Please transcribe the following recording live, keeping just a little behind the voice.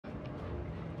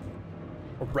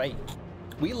Right,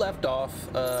 we left off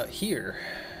here,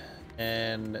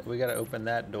 and we gotta open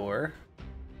that door.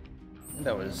 I think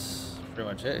that was pretty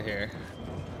much it here.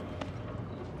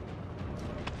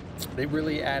 They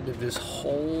really added this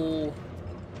whole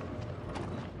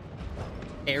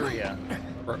area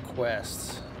for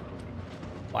quests.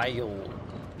 Wild.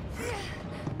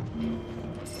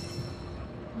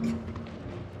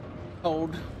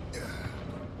 Hold.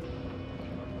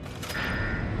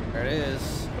 There it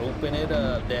is. Open it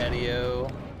up, Daddy-o.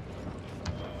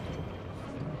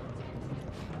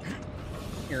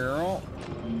 Girl.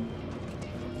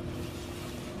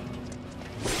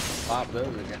 Pop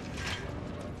those again.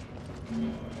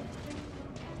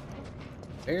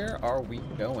 Where are we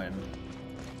going?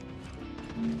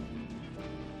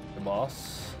 The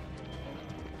boss.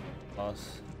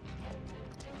 Boss.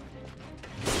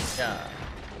 Yeah.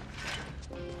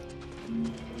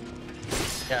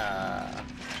 Yeah.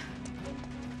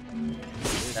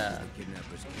 Yeah. The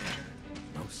kidnappers care.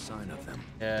 No sign of them.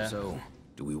 Yeah. So,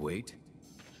 do we wait?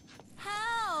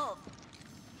 Help!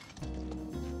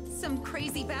 Some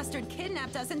crazy bastard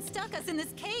kidnapped us and stuck us in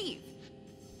this cave.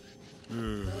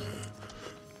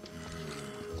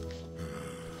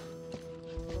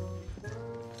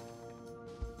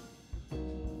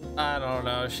 I don't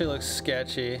know. She looks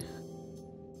sketchy.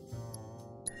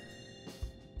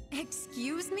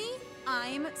 Excuse me?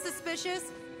 I'm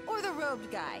suspicious? Or the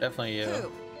robed guy? Definitely you.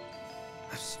 Who?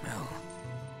 A smell.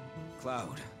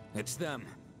 Cloud. It's them.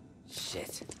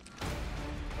 Shit.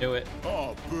 Do it.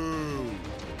 Oh, boo!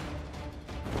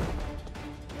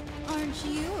 Aren't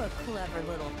you a clever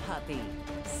little puppy?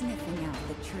 Sniffing out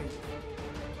the truth.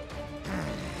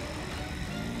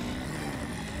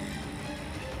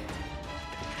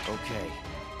 Okay.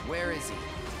 Where is he?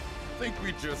 Think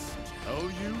we just tell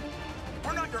you?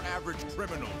 We're not your average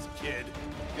criminals, kid.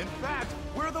 In fact,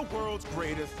 we're the world's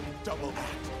greatest double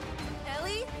act.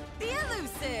 Ellie, the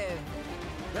elusive!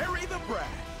 Bury the brash.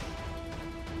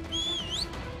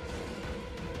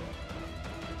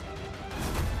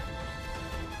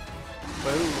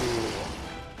 Whoa.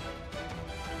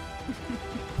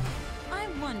 I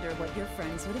wonder what your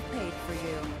friends would have paid for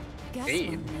you. Guess Paid?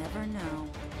 we'll never know.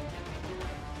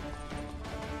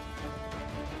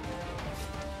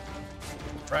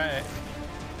 Right.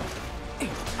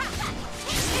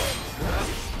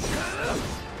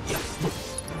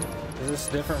 Is this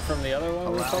different from the other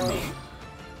one we saw? I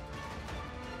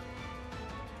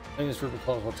think it's Ruby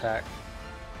Close attack.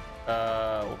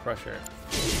 We'll pressure it.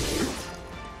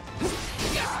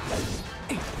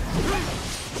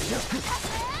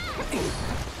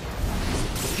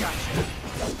 Gotcha.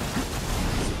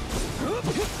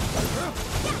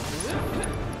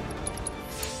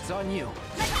 It's on you.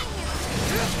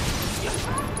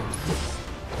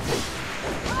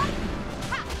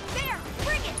 There!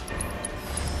 Bring it!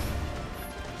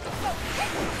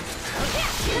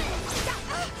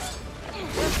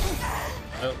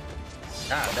 Oh.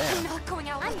 God damn. I'm not going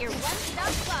out. I'm your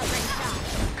one-stop clobbering shop.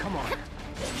 Come on.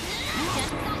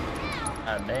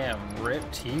 God damn. Rip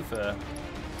Tifa.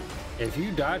 If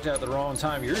you dodge at the wrong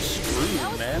time, you're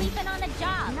screwed, man. Sleeping on a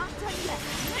job. Not done yet.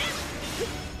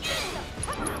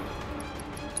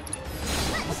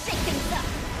 Let's shake things up.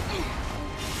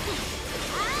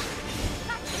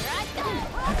 Here I go.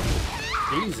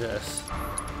 Jesus.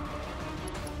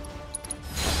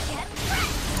 Get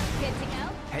fresh. Good to go.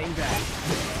 Hang back.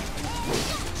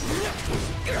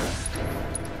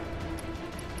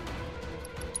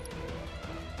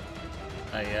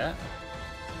 Not yet.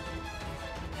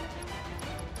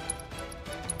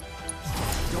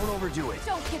 Don't overdo it.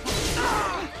 Don't give up.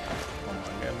 Oh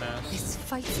my goodness. This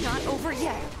fight's not over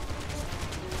yet.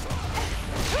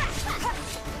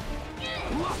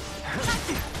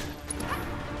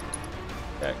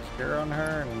 Got cure on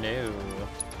her? No.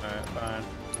 Alright, fine.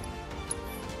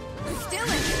 Still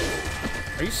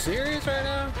in. Are you serious right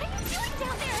now? What are you doing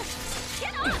down there?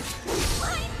 Get up!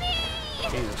 Find me!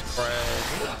 Jesus Christ.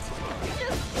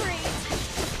 Just breathe.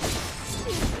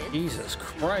 Stupid. Jesus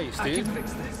Christ, I dude. can fix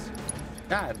this.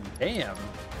 God damn.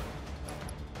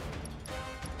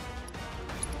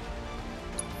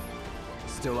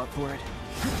 Still up for it?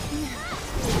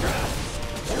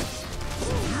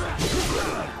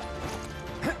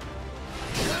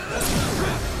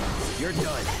 You're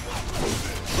done.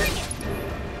 Bring it!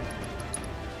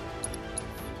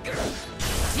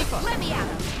 Tifa! Let me out!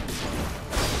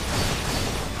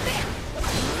 There!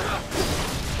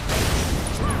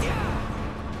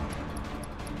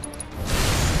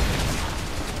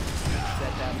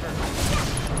 Set that first.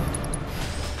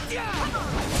 Come on!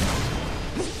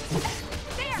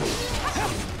 There!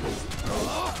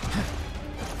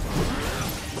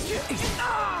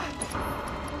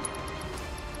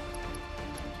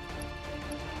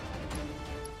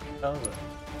 That was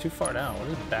too far down. What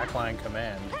is backline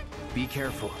command? Be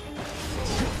careful.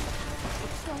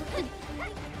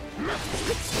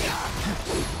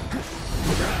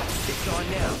 It's on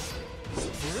now.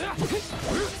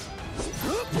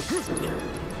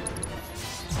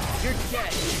 You're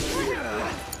dead.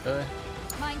 Really?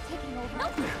 Mind taking over?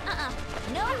 Nope.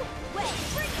 No way.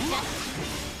 Just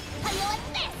how you like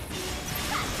this?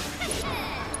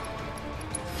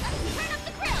 Turn up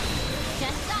the grill.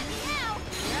 Just got you now.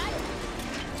 Right?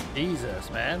 Jesus,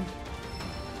 man.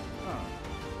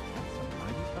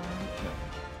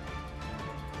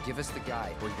 Give us the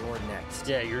guy, or you're next.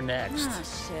 Yeah, you're next. Ah,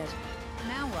 shit.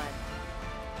 Now what?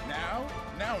 Now?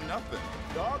 Now nothing.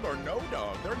 Dog or no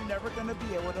dog, they're never gonna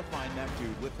be able to find that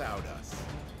dude without us.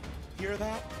 Hear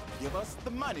that? Give us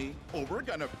the money, or we're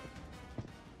gonna...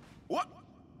 What?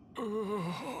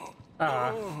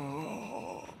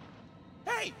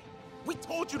 Hey! We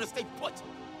told you to stay put!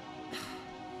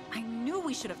 I knew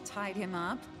we should have tied him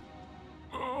up.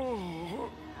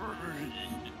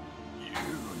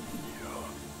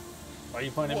 Why are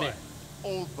you pointing at me? What?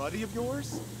 Old buddy of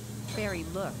yours? Barry,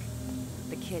 look.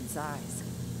 The kid's eyes.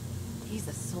 He's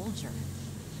a soldier.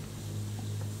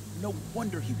 No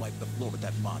wonder he wiped the floor with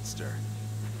that monster.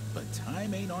 But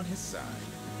time ain't on his side.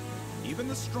 Even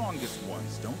the strongest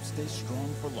ones don't stay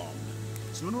strong for long.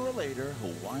 Sooner or later,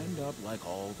 he'll wind up like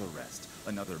all the rest.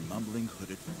 Another mumbling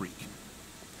hooded freak.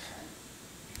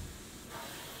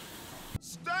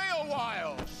 Stay a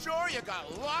while! Sure, you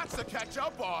got lots to catch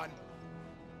up on.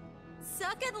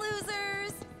 Suck it,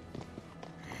 losers!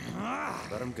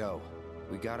 Let him go.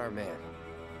 We got our man.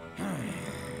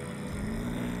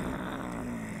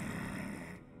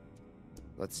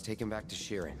 Let's take him back to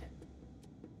Sheeran.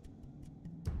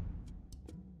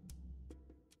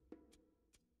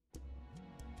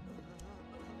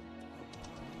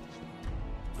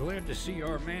 Glad to see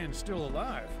our man still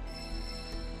alive.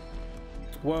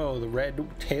 Whoa, the red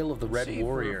tail of the Red Save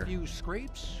Warrior. For a few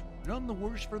scrapes, none the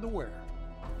worse for the wear.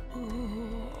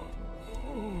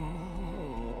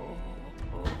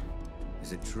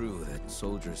 Is it true that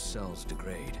soldiers' cells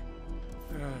degrade?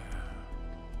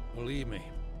 Believe me,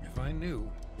 if I knew,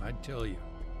 I'd tell you.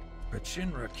 But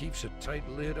Shinra keeps a tight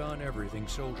lid on everything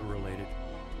soldier-related.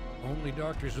 Only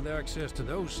doctors with access to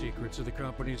those secrets are the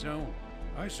company's own.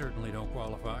 I certainly don't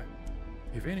qualify.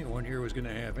 If anyone here was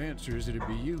gonna have answers, it'd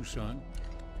be you, son.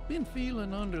 Been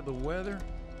feeling under the weather?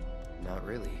 Not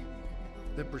really.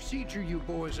 The procedure you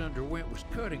boys underwent was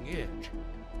cutting edge.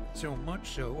 So much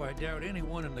so, I doubt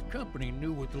anyone in the company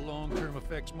knew what the long-term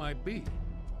effects might be.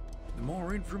 The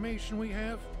more information we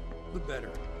have, the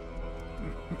better.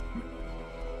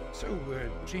 So,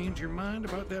 change your mind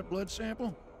about that blood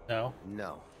sample? No.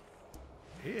 No.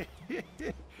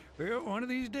 Well, one of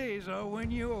these days I'll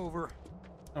win you over.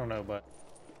 I don't know, but.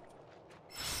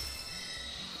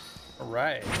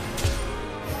 Alright.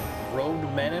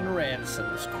 Robed men and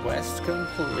ransoms. Quest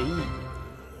complete.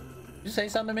 Did you say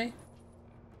something to me?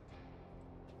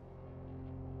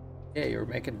 Yeah, you were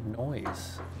making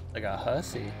noise. Like a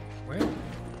hussy. Well,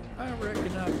 I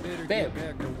reckon I better Babe.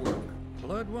 get back to work.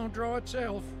 Blood won't draw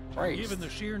itself. Christ. Given the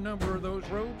sheer number of those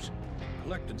robes,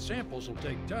 collecting samples will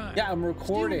take time. Yeah, I'm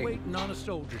recording. Still waiting on a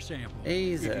soldier sample.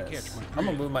 Jesus. If you catch my I'm gonna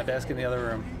drift. move my desk in the other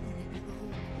room.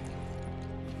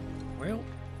 Well,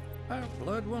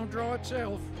 blood won't draw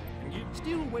itself. And you're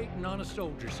still waiting on a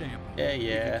soldier sample. Yeah, If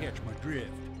yeah. you catch my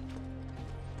drift.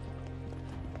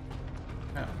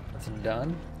 Oh, that's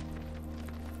done.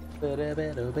 Where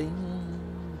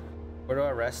do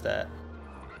I rest at?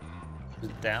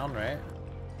 It's down, right?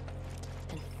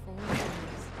 And 4 years,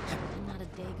 and not a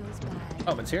day goes by.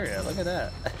 Oh, materia, look at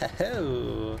that.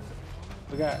 Oh,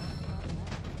 we got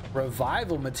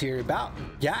revival materia. About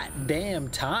goddamn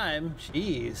time.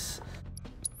 Jeez.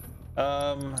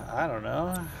 I don't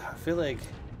know. I feel like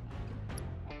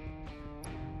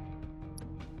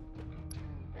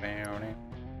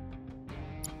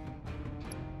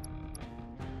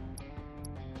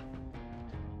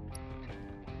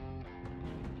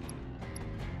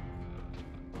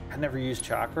I never used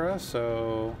chakra,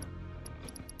 so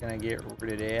can I get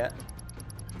rid of that?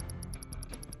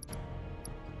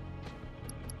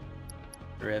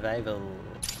 Revival.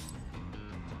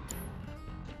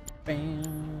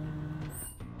 Bam.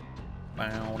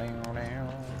 Bow, down, down.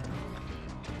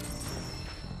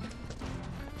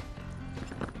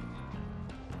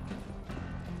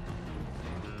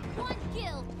 One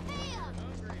kill, bam!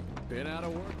 Been out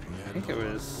of work? I think it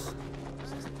was.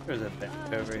 There was a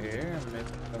bench over here. Maybe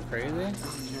I'm crazy. I'll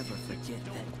never forget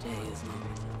that day as long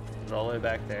It's all the way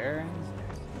back there.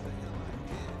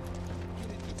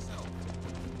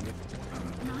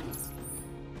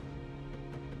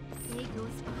 Day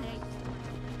goes by,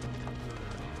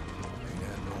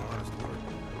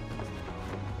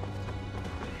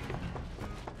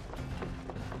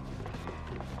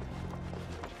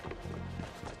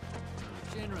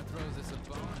 Shinra throws us a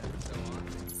bone every so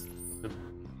often. The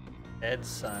Ed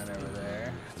sign over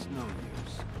there. It's no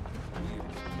use.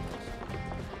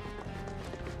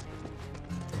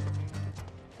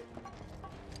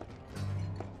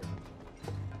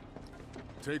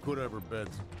 Take whatever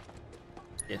beds.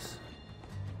 Yes.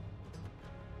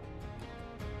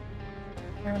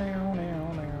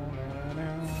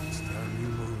 It's time you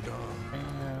moved on.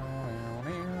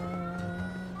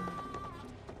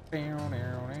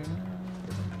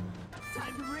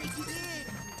 Time to race it in.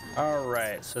 All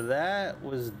right, so that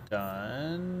was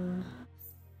done.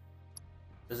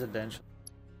 Residential.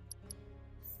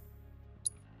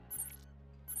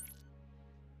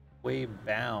 Way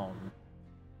bound.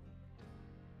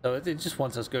 So it just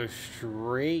wants us to go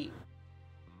straight.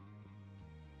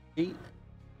 A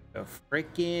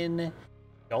freaking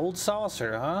gold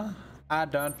saucer, huh? I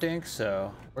don't think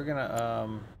so. We're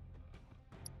gonna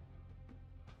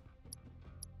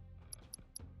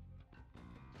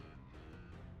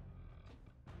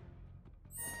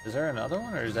is there another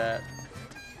one, or is that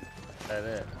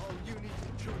it?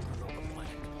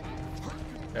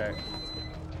 Okay.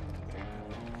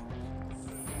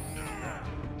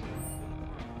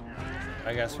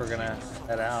 I guess we're gonna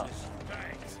head out.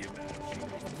 Did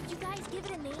you guys give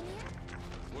it a name yet?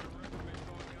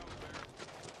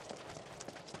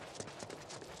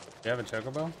 Do you have a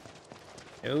chocobo?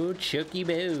 Oh, Chucky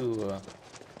Boo.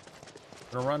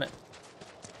 Gonna run it.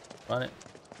 Run it.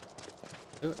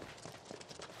 Do it.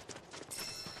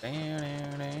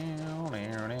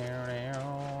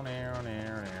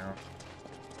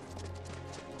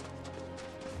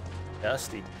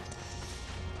 Dusty.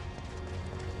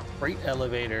 Freight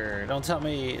elevator. Don't tell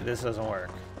me this doesn't work.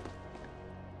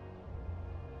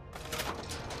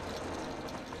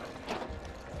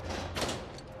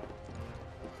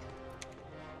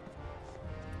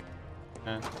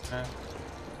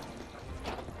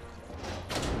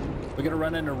 We gonna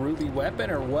run into Ruby weapon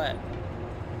or what?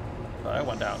 Oh, that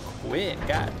went down quick.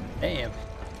 God damn.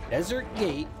 Desert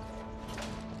Gate.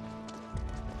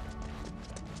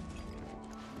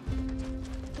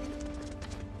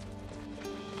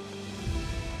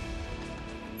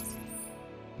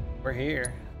 We're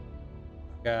here.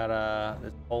 Got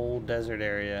this old desert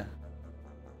area.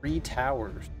 3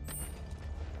 towers.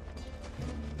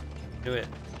 Do it.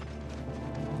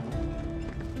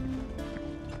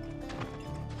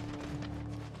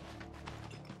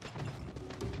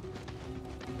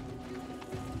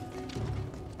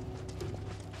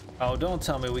 Oh, don't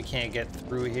tell me we can't get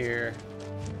through here.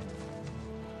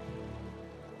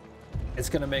 It's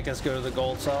gonna make us go to the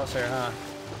gold saucer, huh?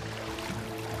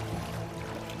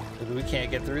 We can't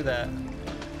get through that.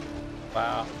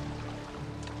 Wow.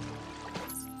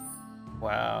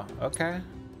 Wow, okay.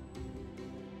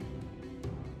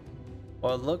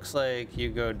 Well, it looks like you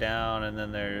go down and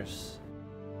then there's...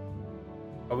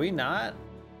 Are we not?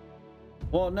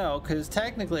 Well, no, because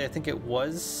technically I think it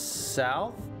was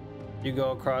south. You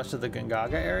go across to the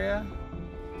Gongaga area.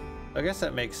 I guess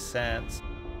that makes sense.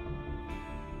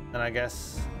 And I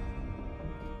guess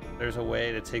there's a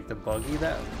way to take the buggy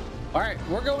that... All right,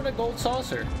 we're going to Gold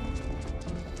Saucer.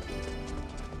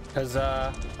 Because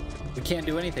we can't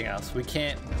do anything else. We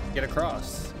can't get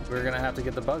across. We're gonna have to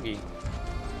get the buggy.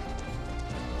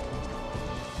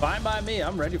 Fine by me.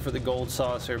 I'm ready for the Gold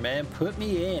Saucer, man. Put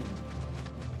me in.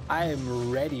 I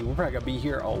am ready. We're probably gonna be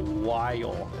here a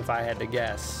while, if I had to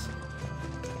guess.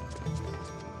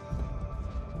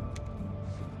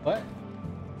 What?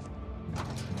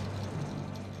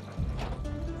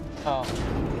 Oh,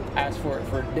 asked for it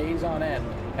for days on end,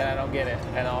 and I don't get it,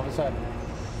 and all of a sudden,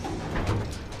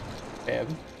 babe,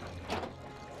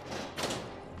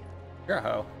 you're a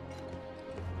hoe.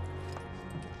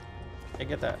 Hey,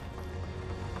 get that.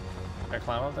 Can I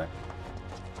climb up there?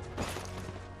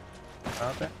 Climb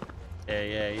up there?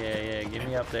 Yeah. Get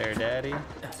me up there, daddy.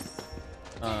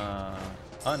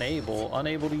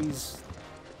 Unable to use.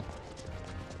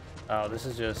 Oh, this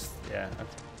is just, yeah.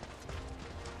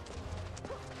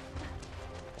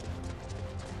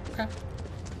 Okay.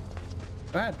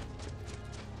 Go ahead.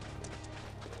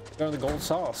 Go to the gold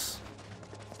sauce.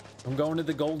 I'm going to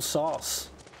the gold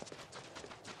sauce.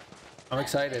 I'm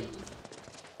excited.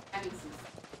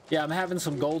 Yeah, I'm having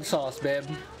some gold sauce, babe.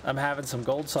 I'm having some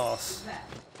gold sauce.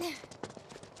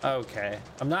 Okay.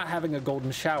 I'm not having a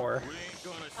golden shower.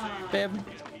 Babe.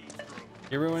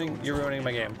 You're ruining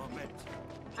my game.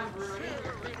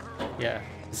 Yeah,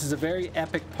 this is a very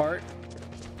epic part.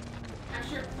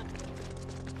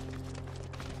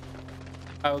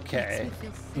 Okay,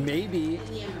 maybe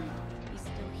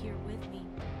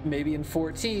in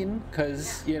 14,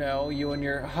 because you know, you and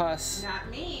your huss. Not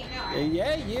me, no.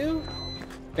 Yeah, you.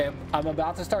 Okay, I'm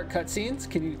about to start cutscenes.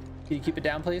 Can you keep it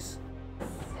down, please?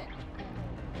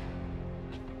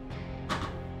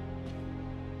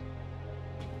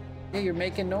 Yeah, you're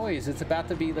making noise. It's about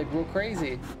to be like real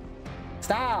crazy.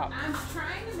 Stop! I'm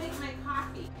trying to make my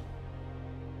coffee.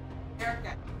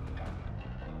 Erica.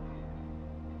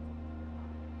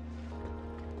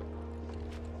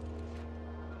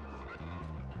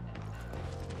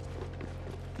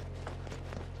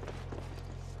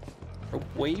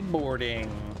 Wakeboarding.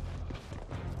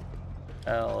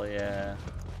 Hell yeah.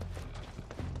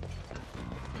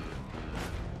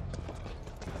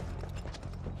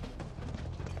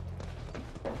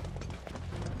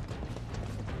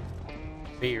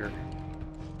 Beer.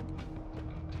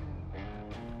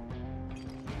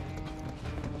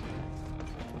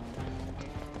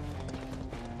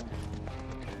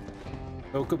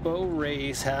 Chocobo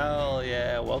race, hell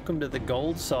yeah. Welcome to the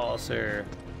Gold Saucer.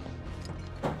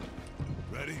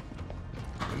 Ready?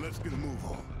 Then let's get a move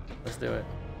on. Let's do it.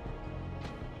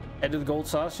 Head to the Gold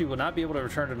Saucer. You will not be able to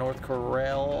return to North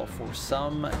Corel for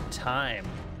some time.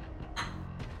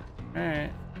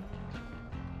 Alright.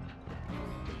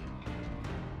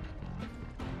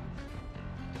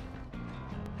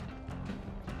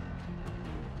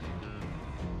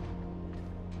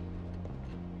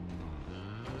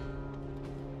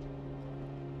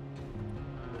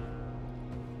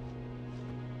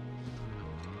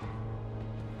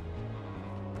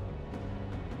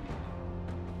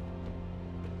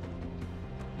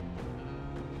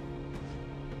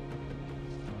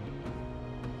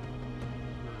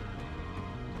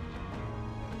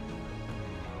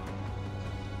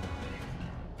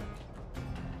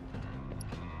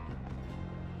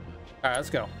 All right,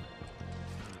 let's go.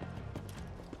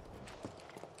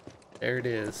 There it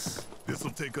is. This'll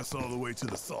take us all the way to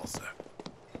the saucer.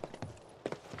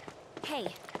 Hey,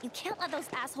 you can't let those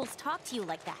assholes talk to you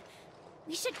like that.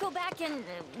 We should go back and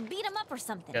beat them up or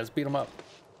something. Yeah, let's beat him up.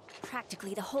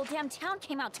 Practically the whole damn town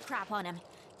came out to crap on him.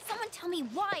 Someone tell me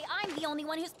why I'm the only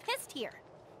one who's pissed here.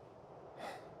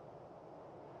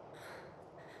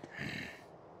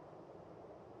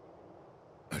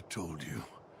 I told you,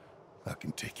 I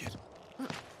can take it.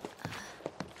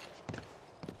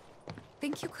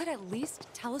 Think you could at least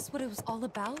tell us what it was all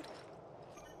about?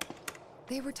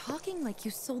 They were talking like you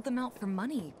sold them out for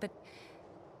money, but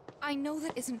I know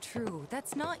that isn't true.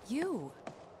 That's not you.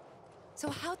 So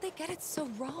how'd they get it so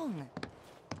wrong?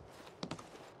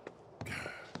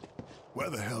 Where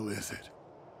the hell is it?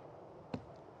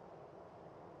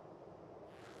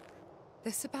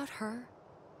 This about her?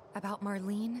 About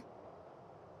Marlene?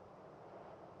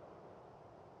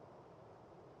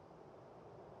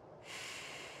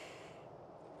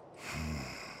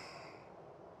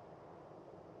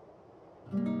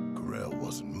 Corel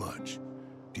wasn't much.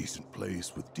 Decent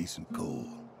place with decent coal.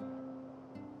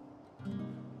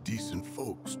 Decent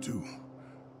folks, too.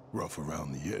 Rough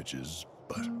around the edges,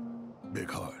 but big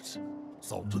hearts.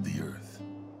 Salt of the earth.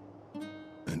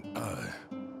 And I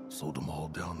sold them all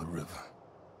down the river.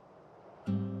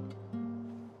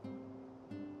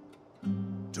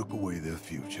 Took away their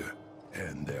future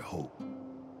and their hope.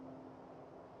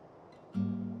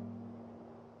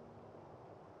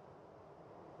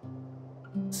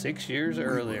 6 years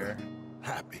earlier.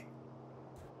 Happy.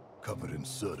 Covered in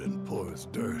soot and poor as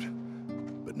dirt.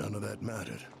 But none of that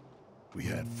mattered. We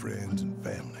had friends and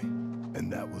family,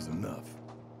 and that was enough.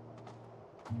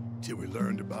 Till we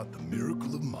learned about the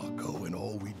miracle of Mako and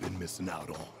all we'd been missing out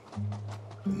on.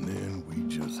 And then we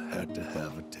just had to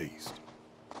have a taste.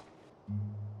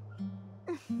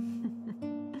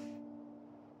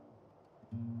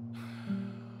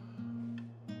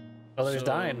 Oh, there's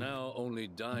dying. Now only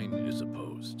Dine is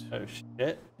opposed. Oh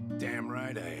shit. Damn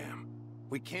right I am.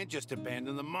 We can't just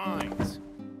abandon the mines.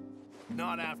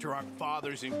 Not after our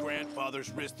fathers and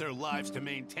grandfathers risked their lives to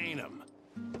maintain them.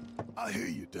 I hear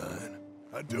you, Dine.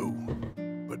 I do.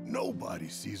 But nobody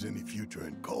sees any future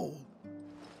in coal.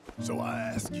 So I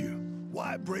ask you,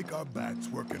 why break our backs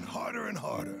working harder and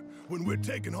harder when we're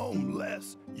taking home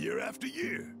less year after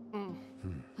year?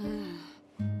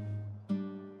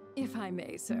 If I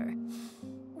may, sir.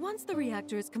 Once the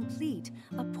reactor is complete,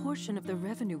 a portion of the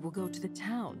revenue will go to the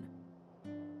town.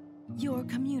 Your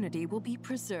community will be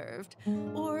preserved,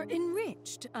 or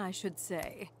enriched, I should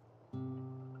say.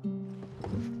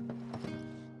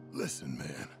 Listen,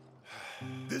 man.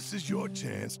 This is your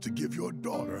chance to give your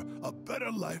daughter a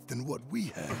better life than what we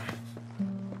had.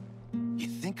 You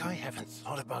think I haven't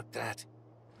thought about that?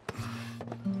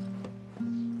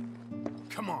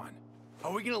 Come on.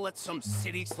 Are we gonna let some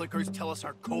city slickers tell us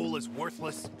our coal is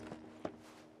worthless?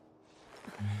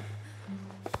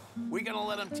 We gonna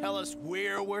let them tell us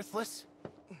we're worthless?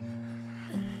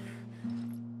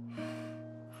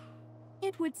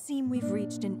 it would seem we've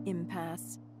reached an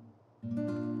impasse.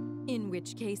 In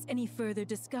which case, any further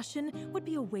discussion would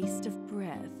be a waste of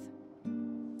breath.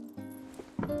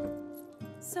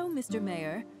 So, Mr.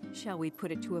 Mayor, shall we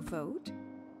put it to a vote?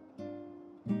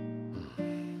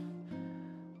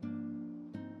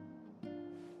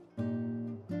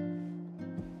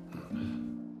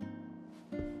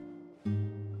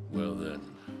 Well then,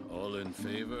 all in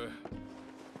favor?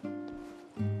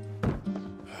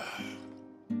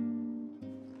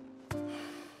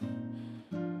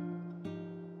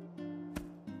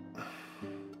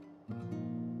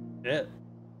 Shit.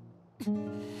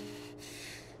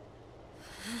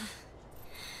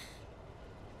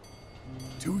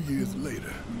 2 years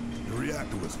later, the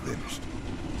reactor was finished,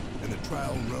 and the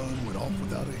trial run went off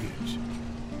without a hitch.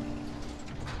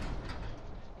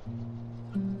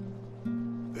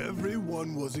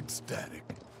 Everyone was ecstatic,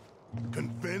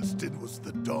 convinced it was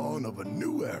the dawn of a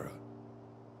new era.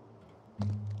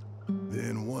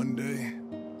 Then one day,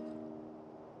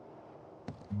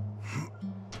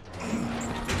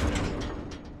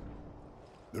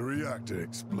 the reactor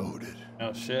exploded.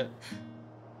 Oh shit.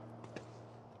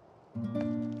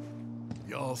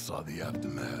 Y'all saw the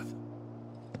aftermath.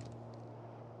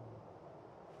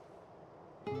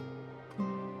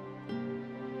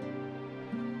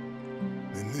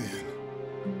 And then,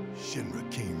 Shinra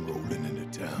came rolling into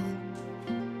town.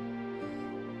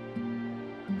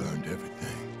 Burned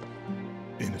everything.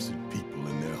 Innocent people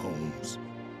in their homes.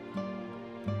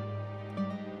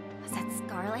 Was that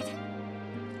Scarlet?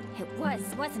 It was,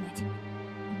 wasn't it?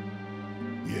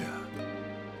 Yeah.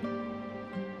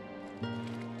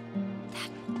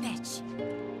 That bitch.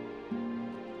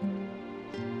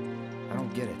 I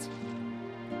don't get it.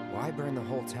 Why burn the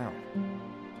whole town?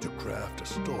 To craft a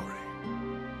story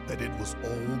that it was all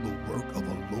the work of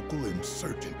a local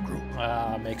insurgent group.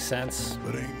 Ah, makes sense.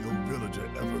 But ain't no villager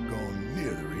ever gone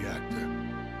near the reactor.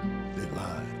 They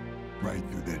lied right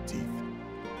through their teeth.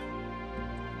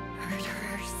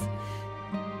 Murderers.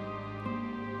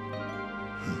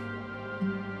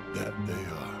 That they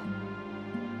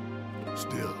are.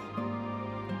 Still,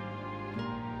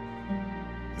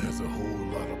 there's a whole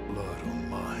lot of blood on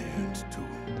my hands,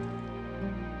 too.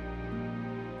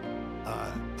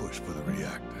 I pushed for the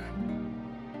reactor.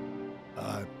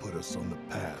 I put us on the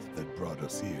path that brought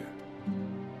us here.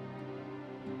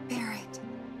 Barrett.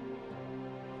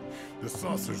 The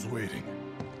saucer's waiting.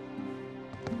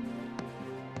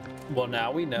 Well,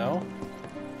 now we know.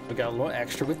 We got a little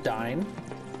extra with dying.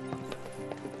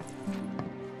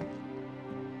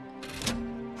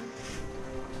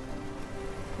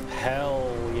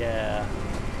 Hell yeah.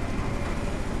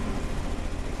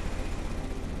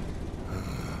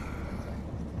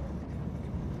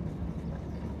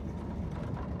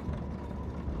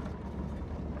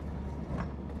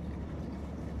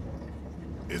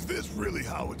 Is this really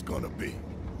how it's gonna be?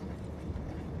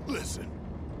 Listen,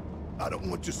 I don't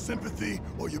want your sympathy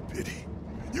or your pity.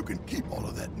 You can keep all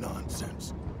of that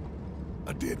nonsense.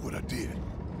 I did what I did,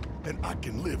 and I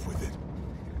can live with it.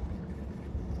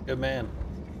 Good man.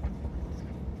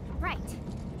 Right.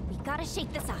 We gotta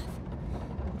shake this off.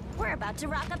 We're about to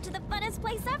rock up to the funnest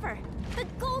place ever. The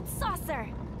Gold Saucer.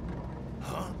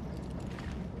 Huh?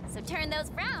 So turn those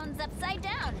frowns upside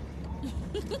down.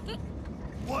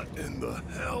 What in the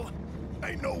hell?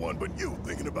 Ain't no one but you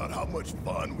thinking about how much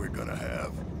fun we're gonna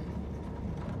have.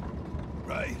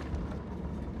 Right?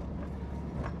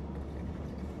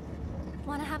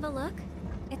 Wanna have a look?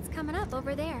 It's coming up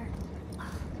over there.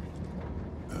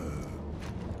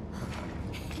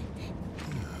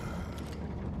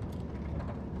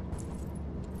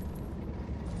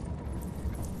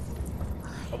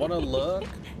 I want to look.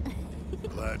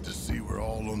 Glad to see we're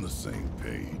all on the same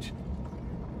page.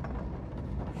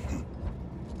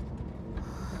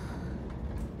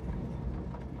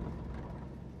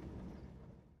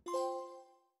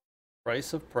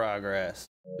 Price of Progress.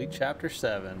 Complete Chapter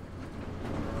 7.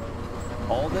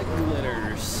 All that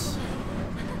glitters.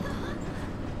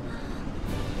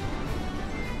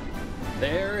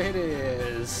 There it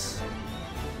is.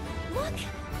 Look!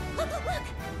 Look, look, look!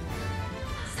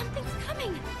 Something's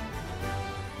coming!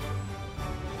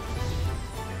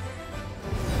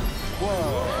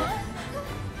 Whoa.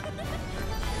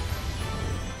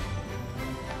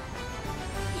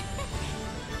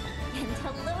 And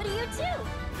hello to you too!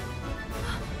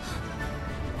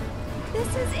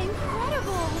 This is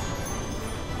incredible!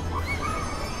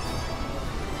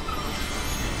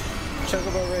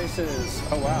 Chocobo races.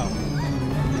 Oh wow.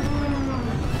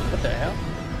 What the hell?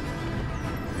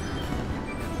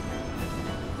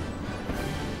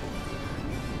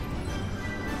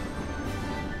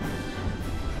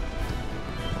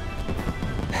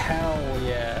 Hell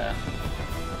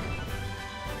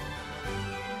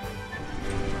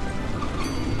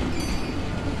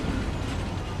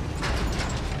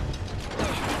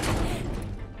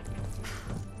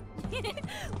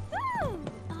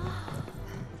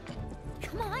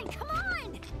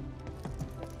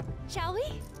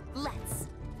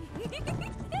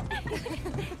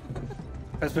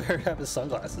That's better to have his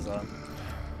sunglasses on.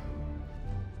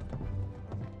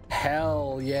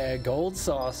 Hell yeah, gold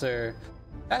saucer.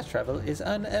 Fast travel is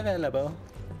unavailable.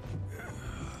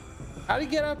 How'd he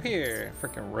get up here?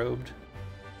 Freaking robed.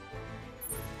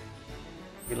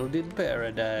 Gilded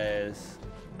paradise.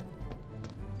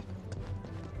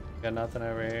 Got nothing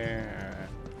over here.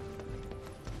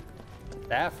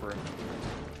 Staff room.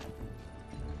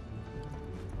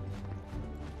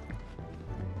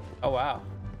 Oh wow.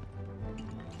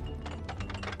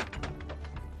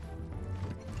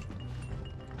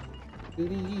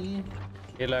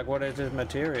 You're like, what is this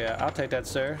materia? I'll take that,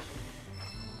 sir.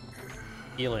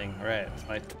 Healing, right. It's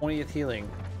my 20th healing.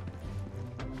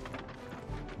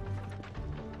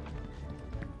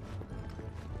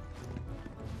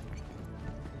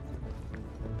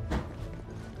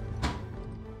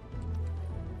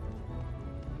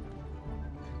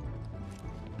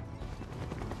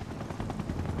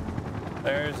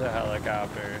 There's the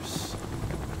helicopters.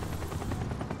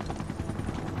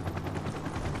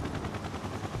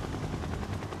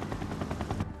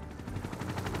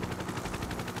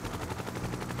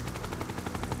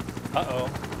 Uh-oh.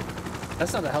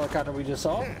 That's not the helicopter we just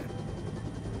saw.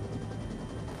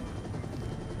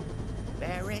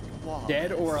 Barrick Wallace.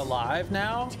 Dead or alive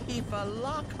now? Tifa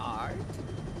Lockhart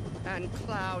and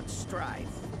Cloud Strife.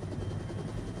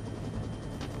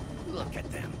 Look at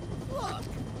them. Look.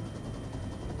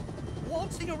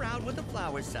 Waltzing around with the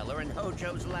flower seller and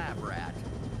Hojo's lab rat.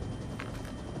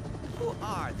 Who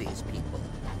are these people?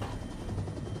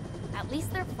 At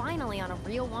least they're finally on a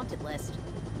real wanted list.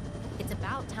 It's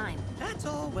about time. That's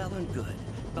all well and good,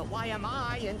 but why am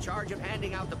I in charge of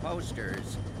handing out the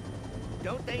posters?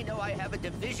 Don't they know I have a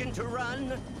division to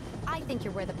run? I think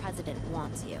you're where the president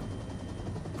wants you.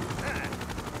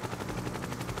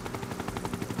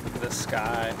 The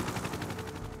sky.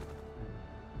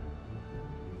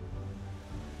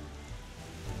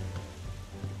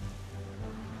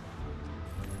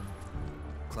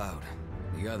 Cloud,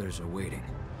 the others are waiting.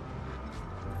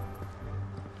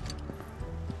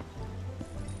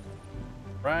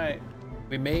 Right,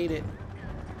 we made it.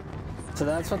 So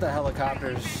that's what the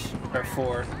helicopters are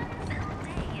for.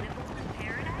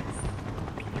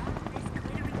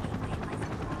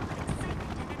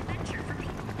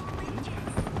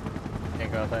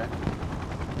 Can't go there.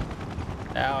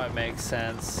 Now it makes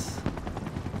sense.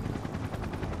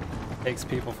 Takes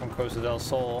people from Costa del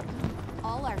Sol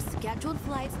All our scheduled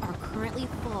flights are currently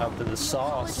full. up to the We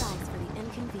sauce. apologize for the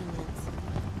inconvenience.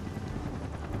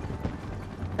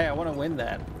 Hey, I want to win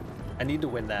that. I need to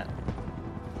win that.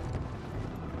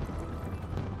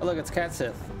 Oh, look, it's Cat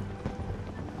Sith.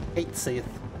 Hate Sith.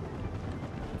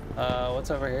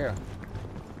 What's over here?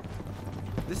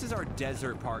 This is our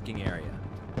desert parking area.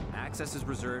 Access is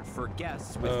reserved for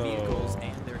guests with vehicles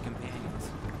and their companions.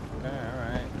 Okay,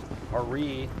 alright.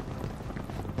 Ari.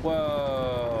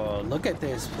 Whoa, look at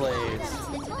this place.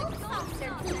 You'll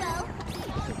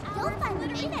find the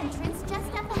main entrance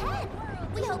just up ahead.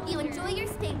 We hope you enjoy your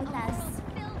stay with us.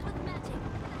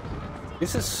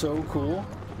 This is so cool.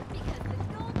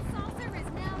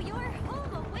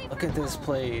 Look at this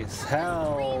place.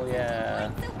 Hell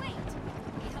yeah.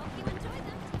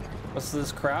 What's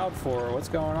this crowd for? What's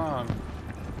going on?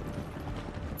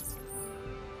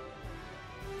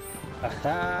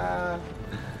 Aha!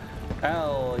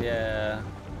 Hell yeah.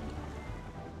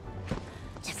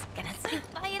 Just gonna scoot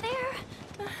by you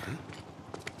there.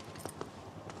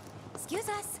 Excuse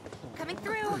us. Coming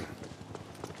through.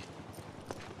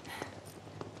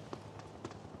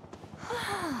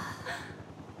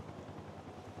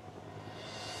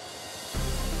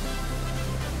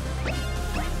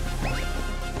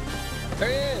 There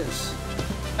he is!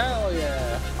 Hell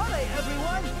yeah! Hey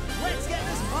everyone, let's get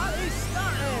this party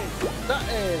started!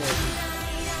 Started!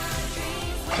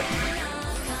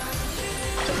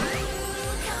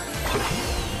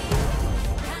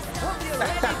 Hope you're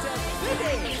ready to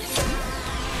finish!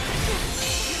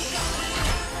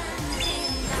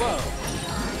 Whoa!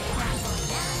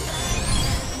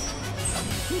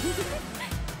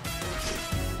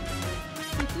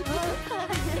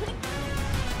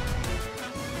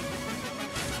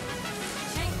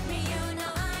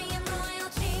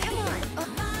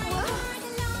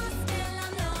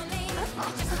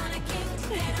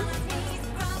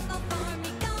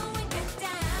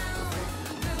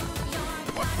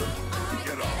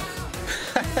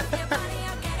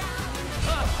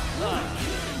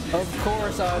 Of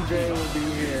course Andre will be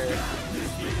here.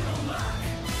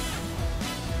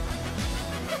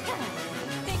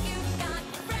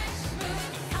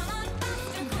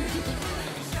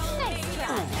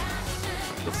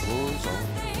 The floor's on.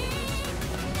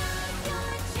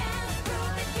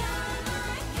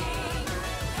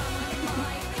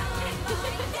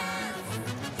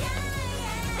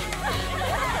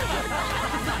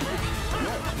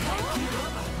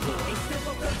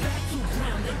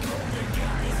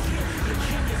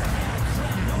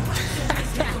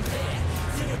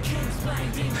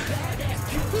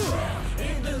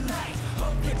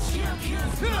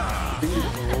 Dude,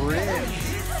 Red.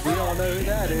 We all know who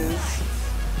that is.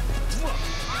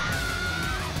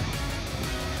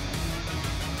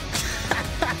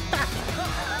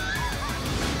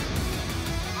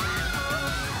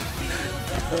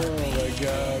 Oh my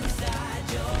god.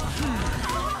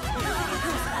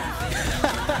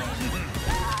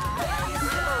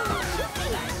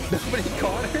 Nobody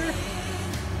caught her?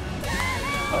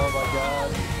 Oh my god.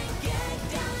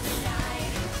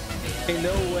 Hey,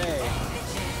 no way.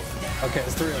 Okay,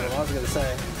 it's 3 of them, I was gonna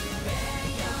say.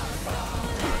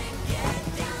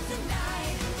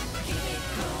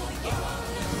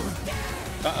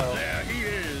 Uh-oh. There he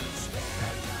is.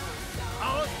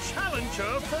 Our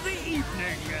challenger for the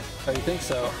evening. Oh, you think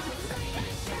so?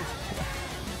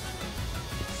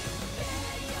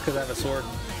 Because I have a sword.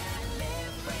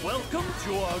 Welcome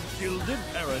to our gilded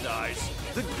paradise,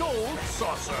 the Gold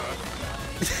Saucer.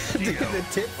 Dude, Dio, the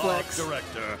tip flex. art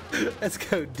director. Let's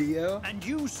go, Dio. And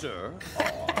you, sir,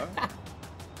 are...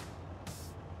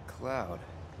 Cloud.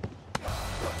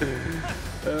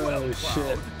 Oh, well,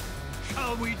 shit. Cloud,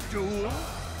 shall we duel?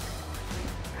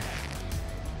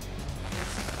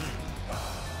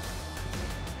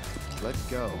 Let's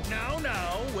go. Now,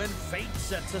 when fate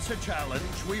sets us a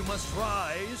challenge, we must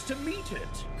rise to meet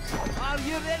it. Are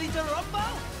you ready to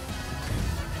rumble?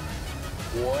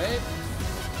 What?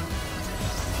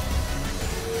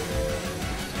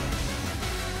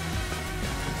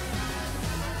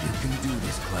 You can do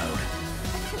this, Cloud.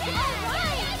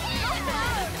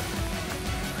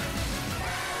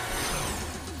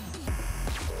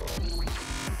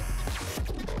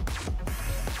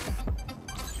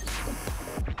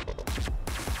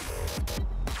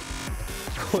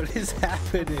 What is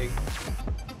happening?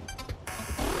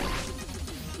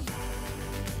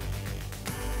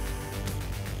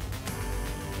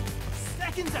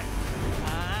 Seconds out.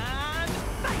 And...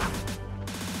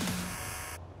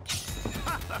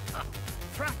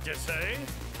 Practice, eh?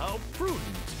 How prudent.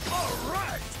 All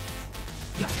right.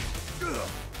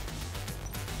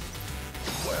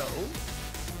 Well...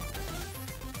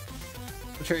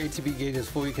 Once your ATB gauge is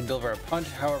full, you can deliver a punch.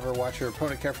 However, watch your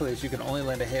opponent carefully as you can only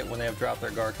land a hit when they have dropped their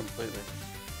guard completely.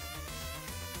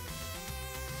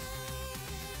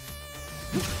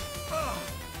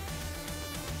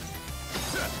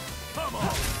 Come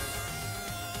on.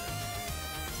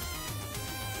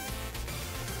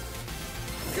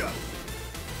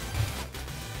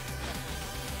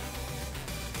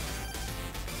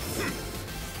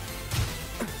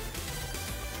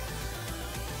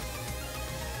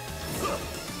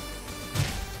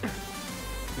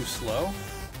 Too slow?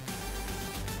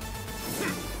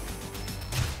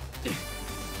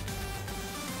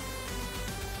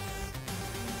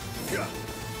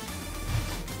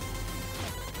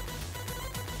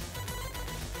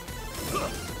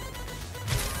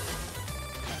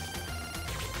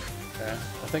 Okay, I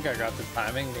think I got the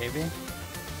timing, maybe.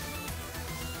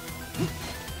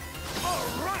 All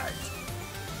right.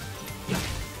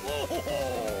 Whoa.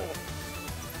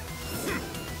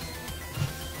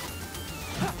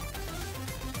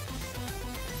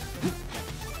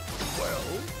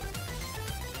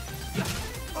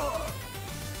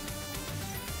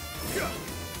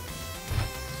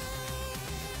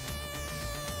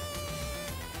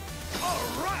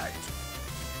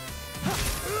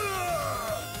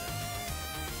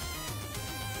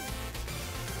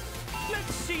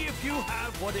 Let's see if you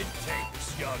have what it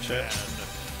takes, young man.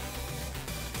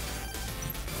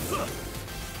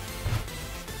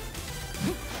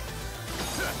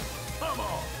 Come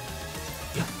on.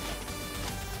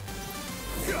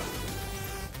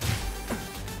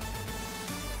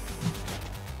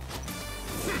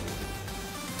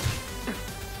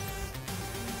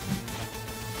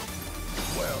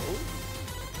 Well.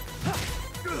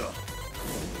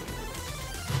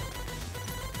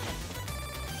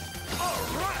 All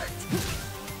right.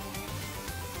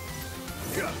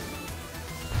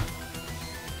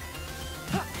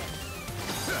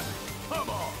 Come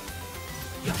on.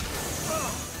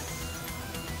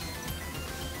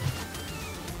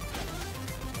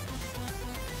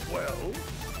 Well,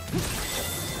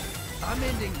 I'm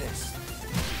ending this.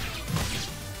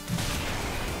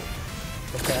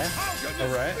 Okay.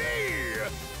 All right.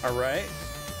 All right.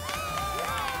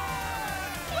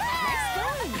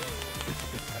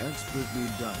 Expertly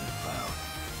done, Cloud.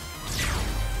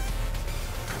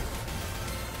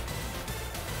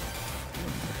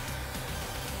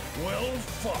 Well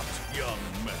fought, young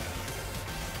man.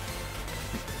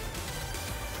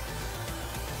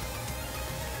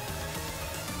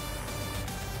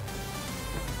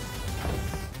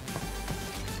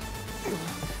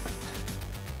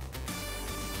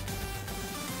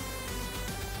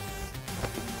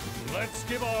 Let's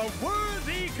give our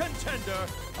worthy contender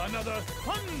another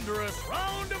thunderous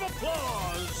round of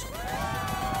applause.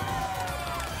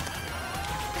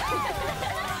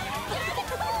 You're the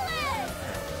coolest!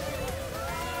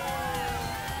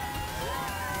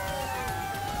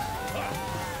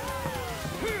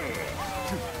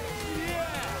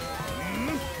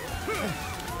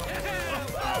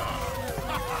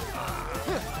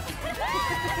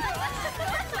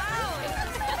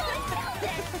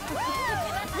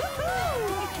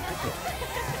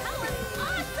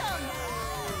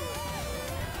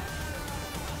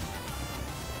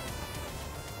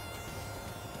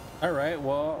 All right,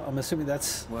 well, I'm assuming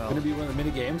that's going to be one of the mini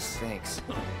games. Thanks.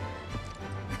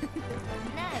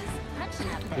 Nice. Punching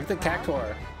up. Give the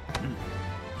cactuar.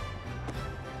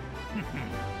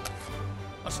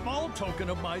 A small token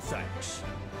of my thanks.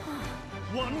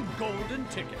 One golden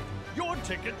ticket. Your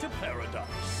ticket to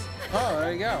paradise. Oh,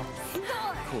 there you go.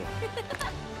 Cool.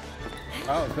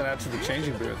 Oh, it's been out to the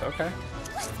changing booth. Okay.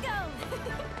 Let's go.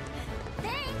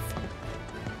 Thanks.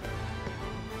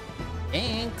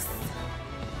 Thanks.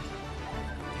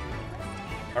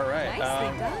 All right.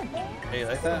 Nicely done. Hey, you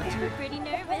like that? You were pretty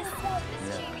nervous.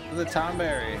 The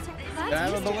Tomberry. Can I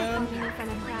have a balloon?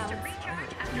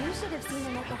 You should have seen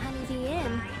him at the Honeybee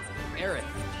Inn. Aerith.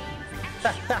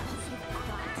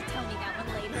 Tell me that one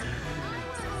later.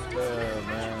 Oh,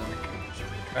 man.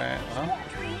 All right, well.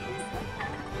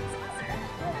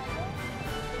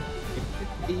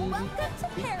 Welcome to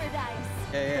paradise.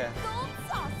 Yeah. Gold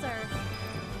saucer.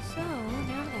 So,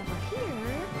 now that we're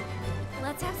here,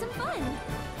 let's have some fun.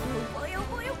 Oh boy, oh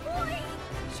boy, oh boy.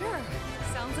 Sure.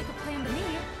 Sounds like a plan to me.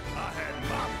 I had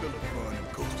my fill of fun in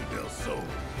Costa del Sol.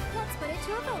 Let's put it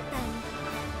to a vote then.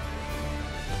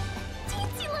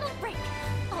 Teensy little break.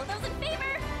 All those in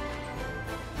favor?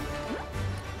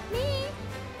 Me.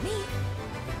 Me.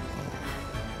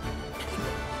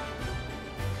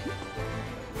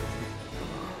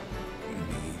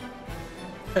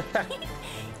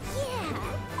 Yeah.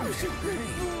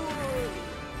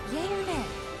 Yay or nay?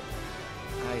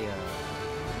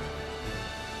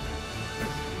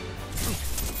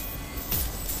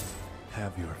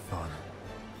 Have your fun.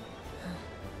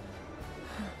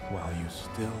 While you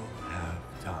still have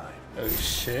time. Oh,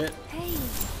 shit. Hey.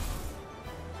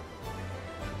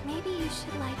 Maybe you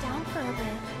should lie down for a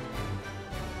bit.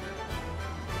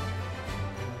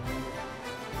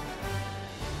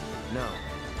 No.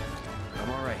 I'm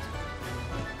all right.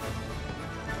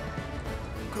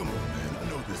 Come on, man. I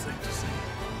know this ain't the same.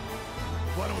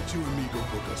 Why don't you and me go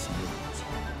book us some rooms?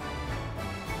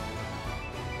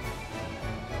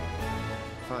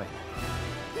 Fine.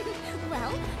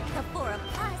 Well, the four of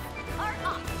us are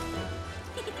off.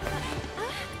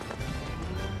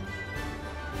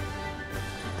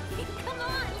 Come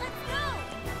on, let's go.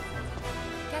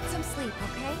 Get some sleep,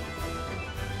 okay?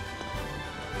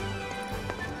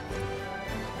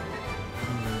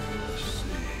 Let's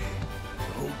see. The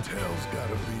hotel's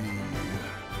gotta be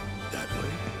that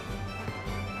way.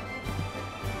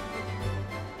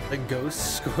 The Ghost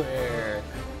Square.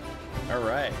 All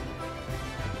right.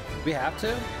 We have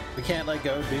to? We can't, like,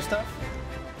 go do stuff?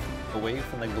 Away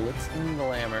from the glitz and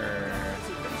glamour.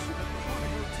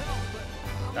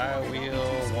 Dial wheel,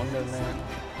 Wonderland.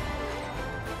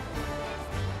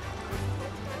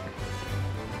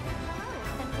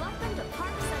 And welcome to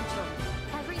Park Central.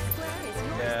 Every square is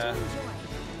yours Yeah. to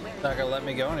enjoy. Not gonna let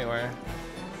me go anywhere.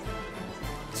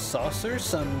 Saucer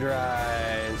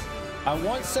Sunrise. I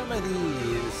want some of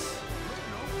these.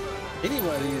 Any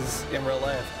one of these in real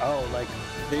life. Oh, like,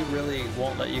 they really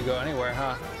won't let you go anywhere,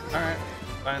 huh? Alright,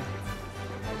 fine.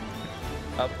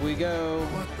 Up we go.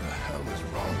 What the hell is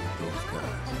wrong with those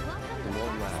guys? It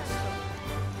won't last.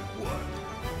 What?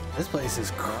 This place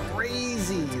is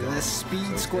crazy. The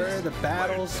speed square, the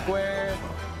battle square.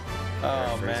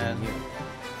 Oh, man.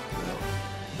 Well,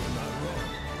 you're not wrong.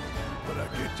 But I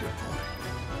get your point.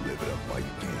 Live it up while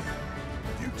you can.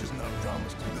 You just not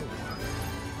promised to no one.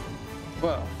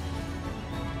 Whoa.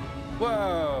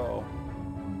 Whoa.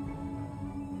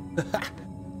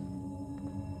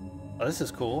 Oh, this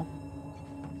is cool.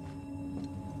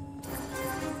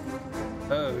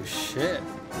 Oh, shit.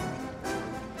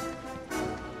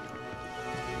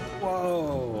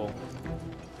 Whoa.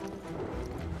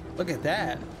 Look at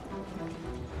that.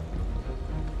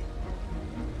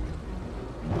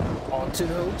 Haunted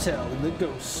hotel in the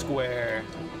Ghost Square.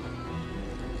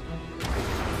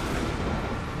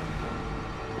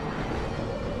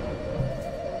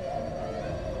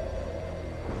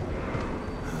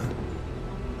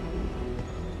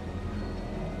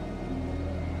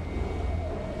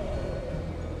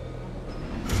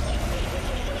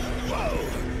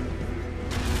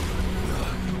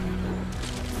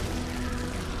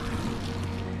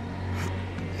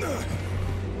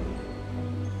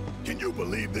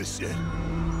 believe this shit?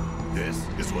 This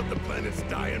is what the planet's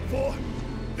dying for?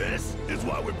 This is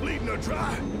why we're bleeding her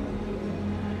dry?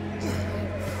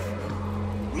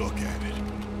 Look at it.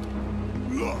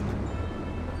 Look.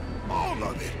 All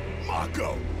of it.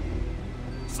 Mako.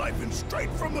 Siphoned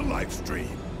straight from the life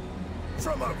stream.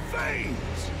 From her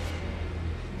veins.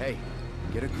 Hey,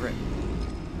 get a grip.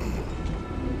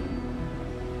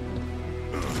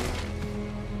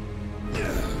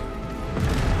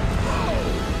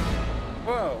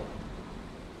 Whoa.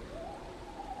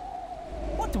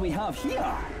 What do we have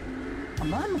here? A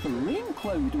man with a rain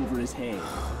cloud over his head.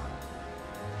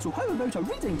 So how about a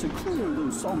reading to clear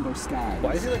those somber skies?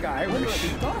 Why is he like Irish? Whether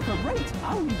it be dark or bright,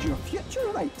 I'll read your future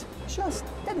right. Just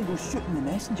didn't go shooting the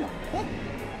messenger, eh?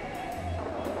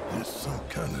 This some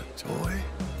kind of toy?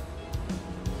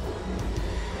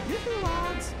 Yoo-hoo,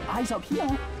 lads! Eyes up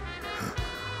here.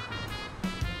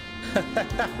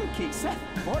 Okay, Sith,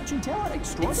 fortune teller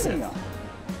extraordinaire.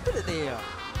 Put it there.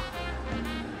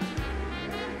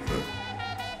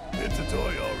 It's a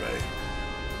toy, all right.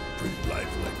 Pretty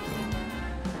lifelike, though.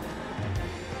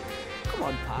 Come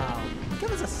on, pal.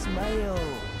 Give us a smile.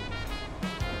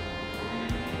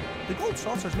 The gold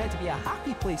saucer's meant to be a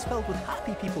happy place filled with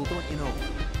happy people, don't you know?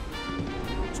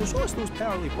 So show us those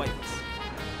pearly whites.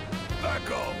 Back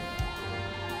off.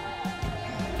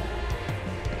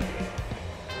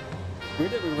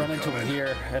 Weird that we run into him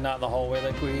here and not in the hallway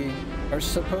like we are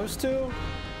supposed to.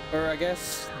 Or I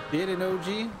guess did in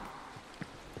OG.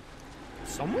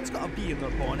 Someone's got a bee in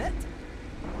their bonnet.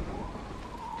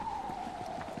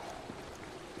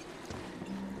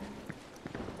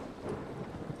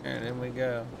 And in we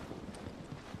go.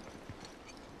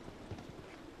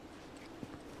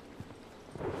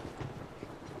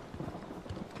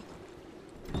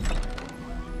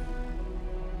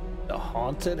 The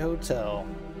Haunted Hotel.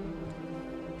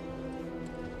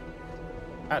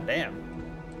 God damn.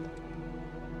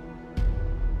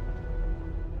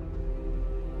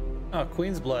 Oh,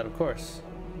 Queen's Blood, of course.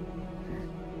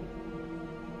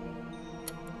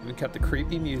 We kept the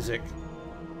creepy music.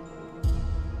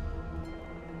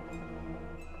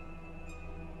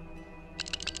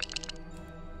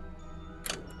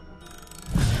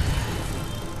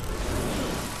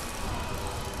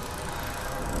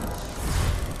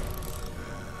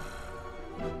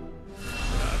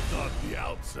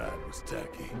 Outside was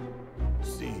tacky.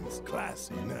 Seems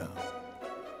classy now.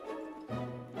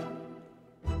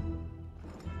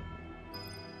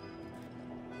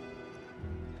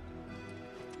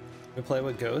 We play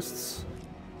with ghosts.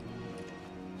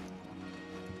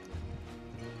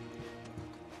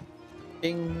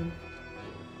 Bing.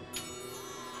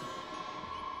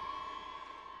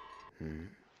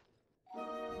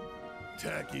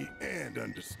 Tacky and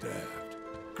understaffed.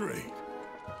 Great.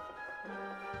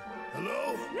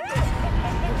 Hello?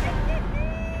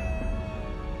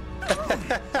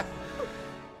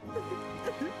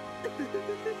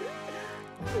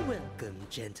 Welcome,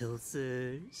 gentle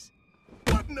sirs.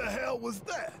 What in the hell was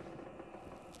that?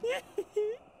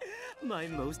 My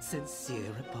most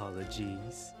sincere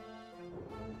apologies.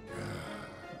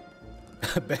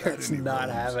 Barrett's not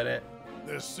having it.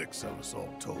 There's 6 of us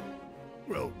all told.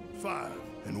 Well, 5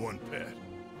 and 1 pet.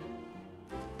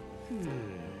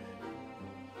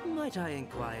 Might I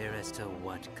inquire as to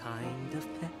what kind of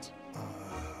pet?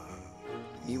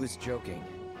 He was joking.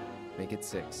 Make it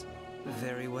 6.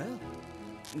 Very well.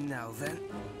 Now then.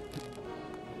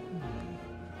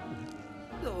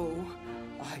 Oh,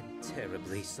 I'm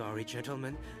terribly sorry,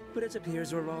 gentlemen, but it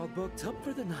appears we're all booked up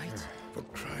for the night. For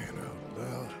crying out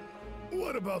loud.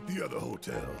 What about the other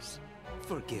hotels?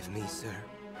 Forgive me, sir.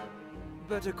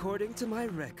 But according to my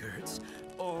records,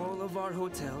 all of our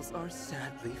hotels are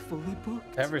sadly fully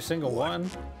booked. Every single one.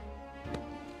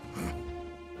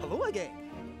 Hello again.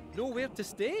 Nowhere to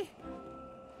stay?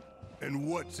 And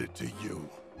what's it to you?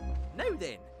 Now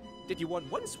then, did you want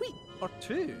 1 suite or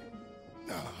 2?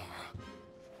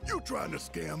 You trying to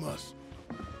scam us?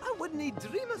 I wouldn't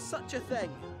dream of such a thing.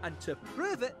 And to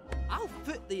prove it, I'll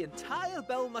foot the entire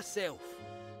bill myself.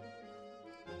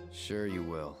 Sure you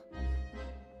will.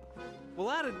 Well,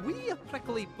 aren't we a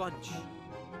prickly bunch?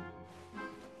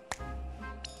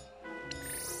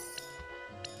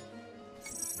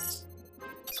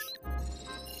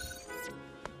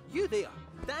 You there,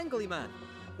 dangly man.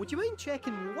 Would you mind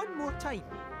checking one more time?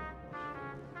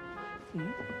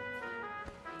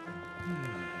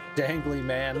 Dangly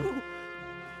man. Oh,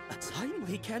 a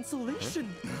timely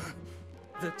cancellation.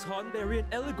 The Tonberry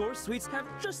and Eligor suites have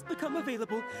just become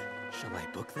available. Shall I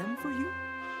book them for you?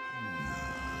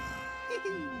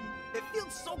 It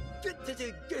feels so good to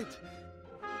do good.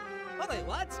 All right,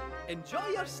 lads, enjoy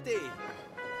your stay.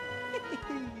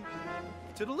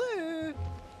 Toodaloo!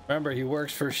 Remember, he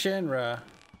works for Shinra.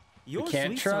 Your We can't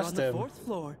suites trust are on him. the 4th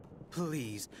floor.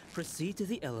 Please proceed to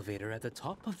the elevator at the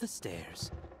top of the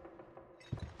stairs.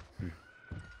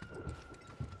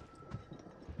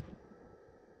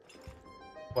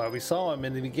 Well, we saw him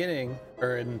in the beginning,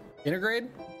 or in Intergrade,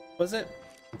 was it?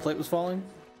 The plate was falling.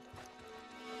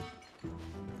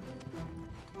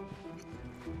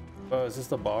 Oh, is this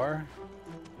the bar?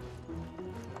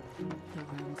 The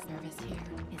room service here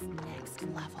is next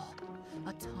level.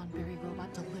 A Tonberry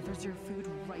robot delivers your food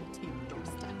right to your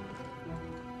doorstep.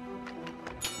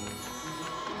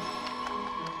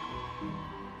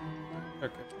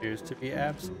 Appears to be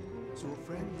absent. So a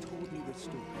friend told me the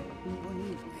story. One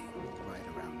evening, right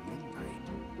around midnight,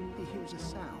 he hears a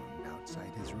sound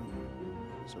outside his room.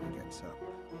 So he gets up,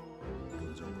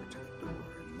 goes over to the door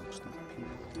and looks through the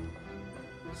peephole.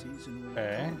 Sees an old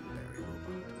Tonberry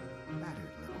robot,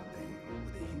 battered little thing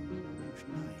with a huge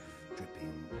knife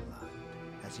dripping blood.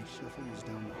 As he shuffles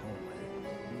down the hallway,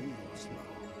 real slow,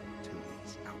 till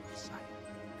he's out of sight.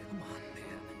 Come on,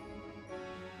 man.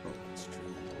 Oh, it's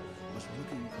true. Was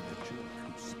looking for the jerk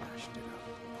who smashed it up.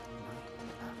 Night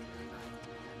after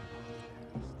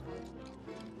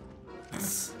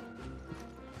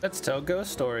night. Let's tell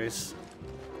ghost stories.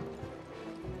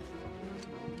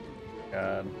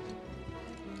 God.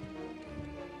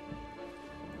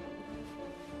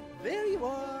 There you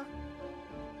are.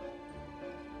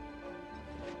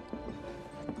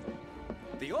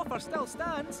 The offer still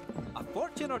stands. A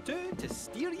fortune or two to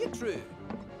steer you true.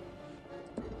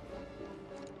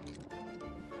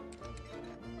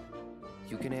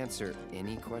 You can answer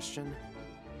any question?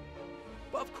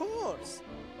 But of course.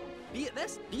 Be it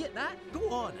this, be it that, go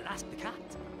on and ask the cat.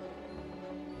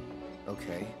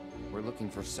 Okay, we're looking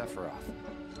for Sephiroth.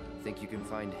 Think you can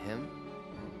find him?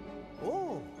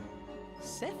 Oh,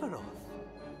 Sephiroth,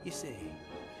 you say?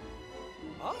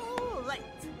 All right.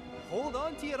 Hold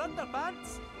on to your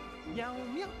underpants. Meow,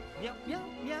 meow, meow, meow,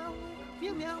 meow,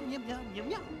 meow, meow, meow, meow, meow,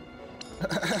 meow.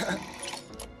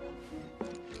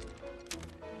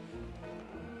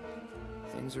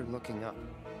 Things are looking up,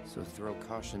 so throw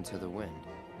caution to the wind.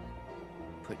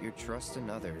 Put your trust in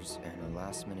others, and a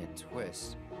last-minute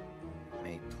twist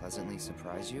may pleasantly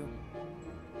surprise you.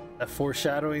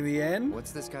 Foreshadowing the end?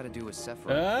 What's this got to do with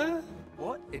Sephiroth?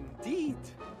 What indeed?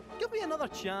 Give me another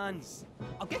chance.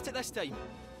 I'll get it this time.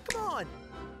 Come on.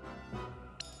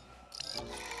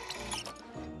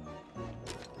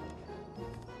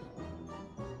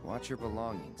 Watch your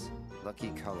belongings. Lucky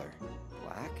color.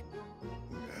 Black?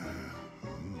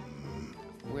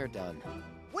 We're done.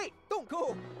 Wait, don't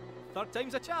go. Third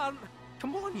time's a charm.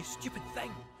 Come on, you stupid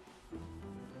thing.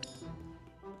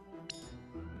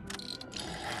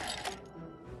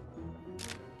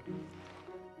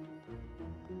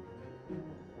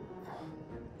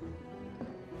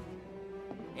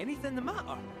 Anything the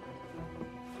matter?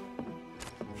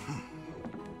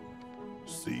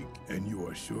 Seek, and you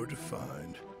are sure to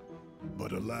find.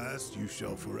 But alas, you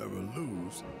shall forever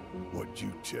lose what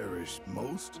you cherish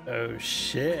most. Oh,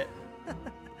 shit.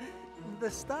 The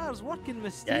stars work in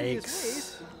mysterious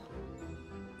ways.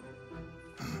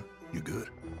 You good?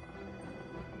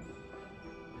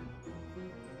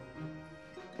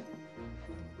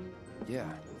 Yeah,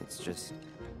 it's just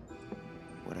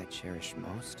what I cherish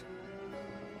most.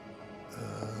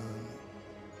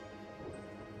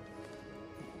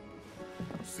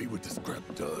 See what this crap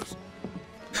does.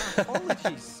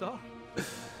 Apologies, sir.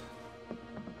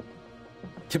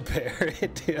 To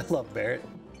Barrett, dude, I love Barrett.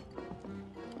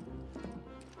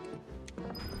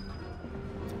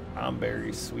 I'm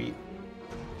very sweet.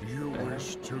 You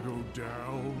wish to go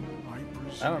down, I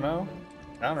presume? I don't know.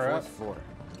 Down or up? Fourth floor.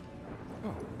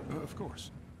 Oh, of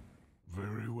course.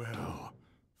 Very well.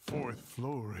 4th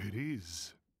floor it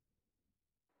is.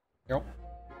 Yep.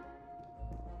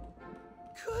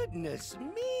 Goodness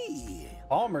me!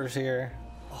 Palmer's here.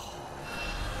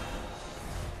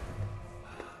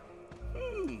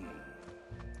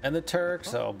 And the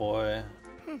Turks, oh boy.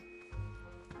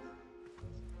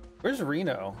 Where's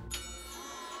Reno?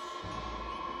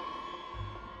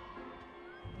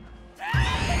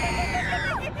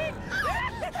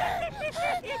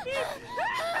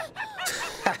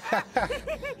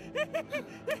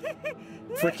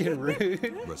 Freaking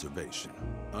rude. Reservation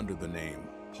under the name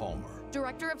Palmer.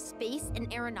 Director of Space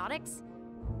and Aeronautics?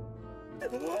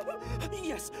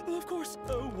 Yes, of course.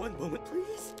 Oh, one moment,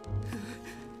 please.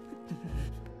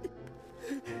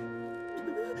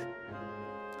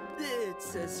 It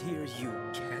says here you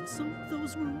canceled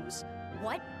those rooms?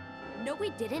 What? No,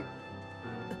 we didn't.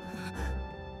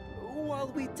 While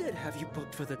we did have you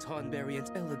booked for the Tonberry and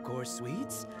Eligor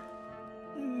suites,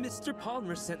 Mr.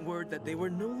 Palmer sent word that they were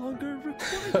no longer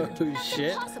required. Oh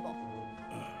shit. Impossible.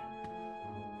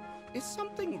 Is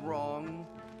something wrong?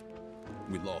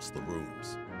 We lost the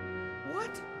rooms.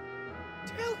 What?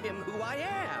 Tell him who I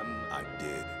am. I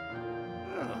did.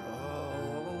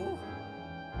 Oh.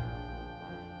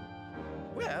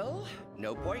 Well,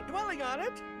 no point dwelling on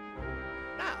it.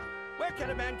 Now, where can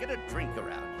a man get a drink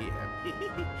around here?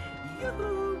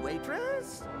 You,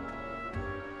 waitress?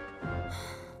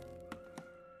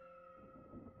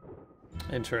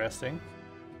 Interesting.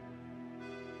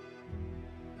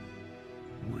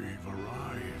 We've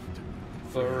arrived.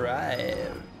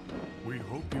 Arrived. We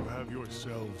hope you have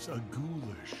yourselves a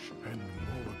ghoulish and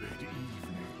morbid evening.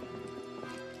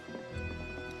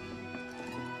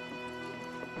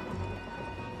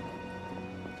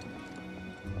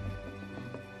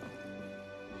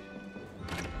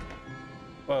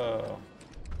 Whoa.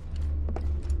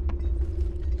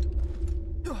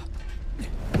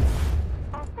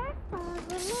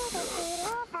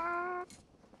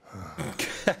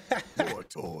 More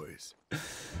toys.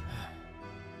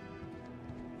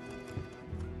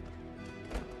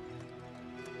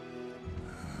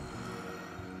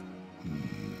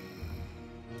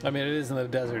 I mean, it is in the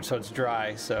desert, so it's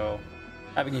dry, so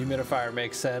having a humidifier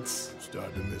makes sense.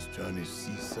 Starting to miss Johnny's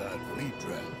seaside flea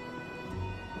trap.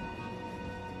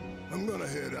 I'm gonna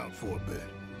head out for a bit.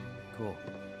 Cool.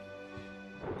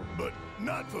 But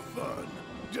not for fun,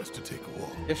 just to take a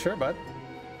walk. Yeah, sure, bud.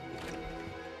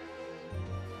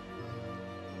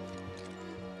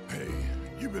 Hey,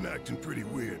 you've been acting pretty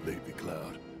weird lately,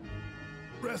 Cloud.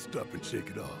 Rest up and shake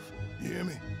it off. You hear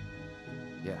me?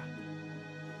 Yeah,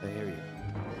 I hear you.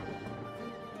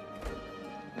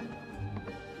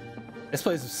 This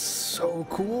place is so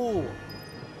cool.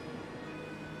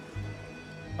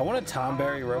 I want a Tom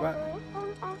Berry robot.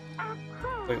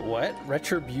 Wait, what?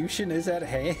 Retribution is at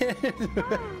hand?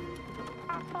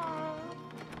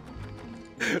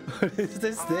 What is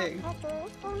this thing?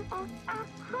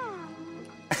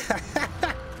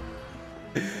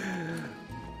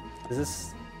 Is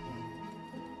this...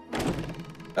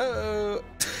 Uh-oh.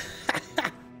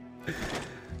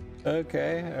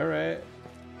 Okay, alright.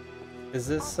 Is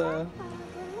this,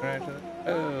 alright,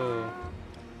 oh.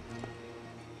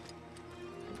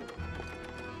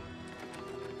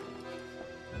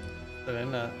 Is it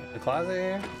in the closet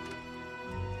here?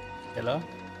 Hello?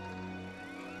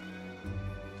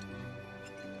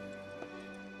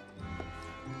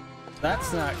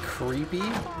 That's not creepy.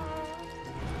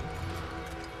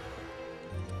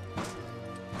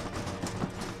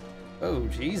 Oh,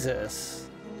 Jesus.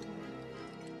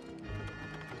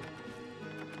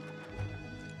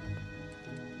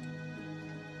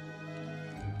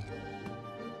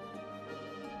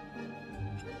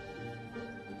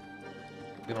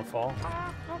 Gonna fall?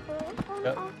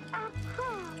 Yep.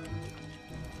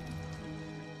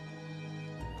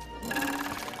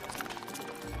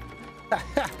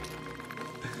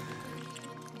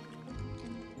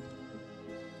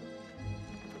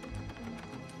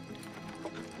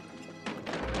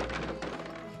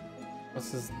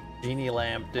 What's this genie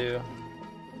lamp do?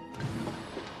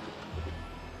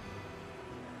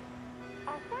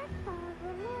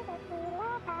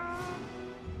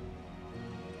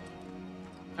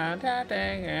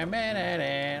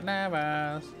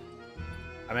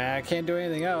 I mean, I can't do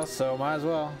anything else, so might as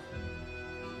well.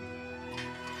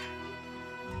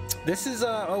 This is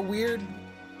a weird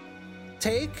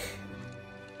take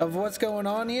of what's going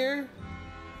on here.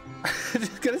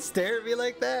 Just gonna stare at me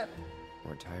like that?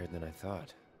 More tired than I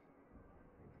thought.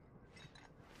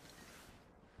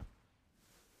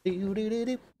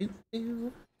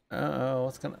 Uh-oh,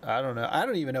 what's gonna... I don't know. I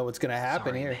don't even know what's gonna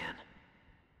happen. Sorry, here. Man.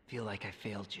 Feel like I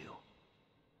failed you.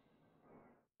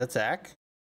 That's Zach?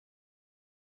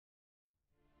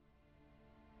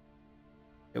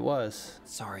 It was.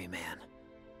 Sorry, man.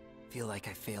 Feel like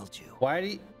I failed you. Why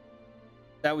did he...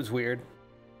 That was weird.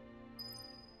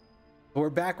 We're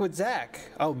back with Zach.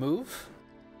 Oh, move?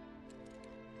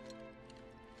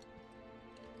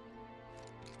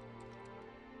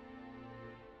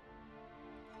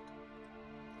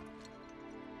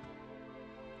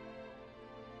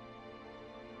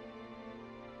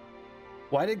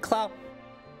 Why did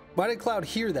Cloud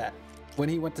hear that when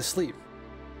he went to sleep?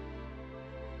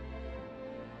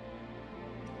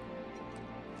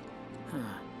 Huh.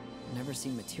 Never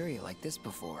seen material like this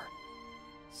before.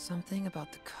 Something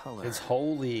about the color. It's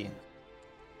holy.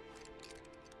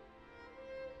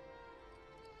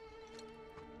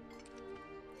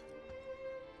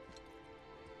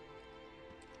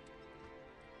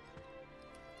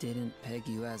 Didn't peg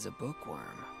you as a bookworm.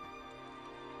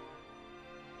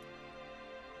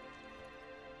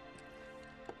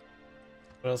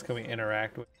 What else can we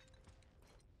interact with?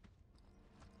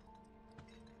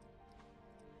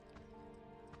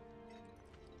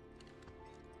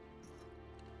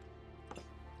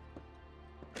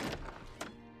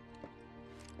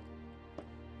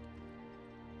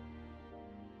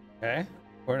 Okay,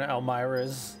 we're in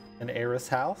Elmira's and Aerith's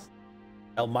house.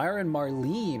 Elmira and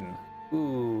Marlene.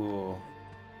 Ooh.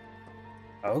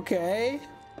 Okay.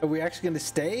 Are we actually going to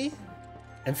stay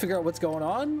and figure out what's going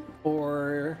on,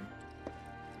 or?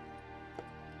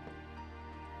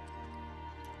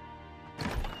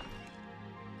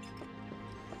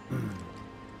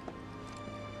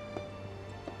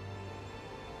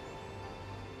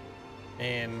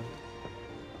 And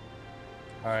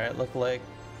all right, look like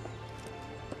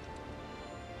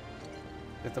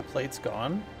if the plate's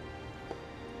gone.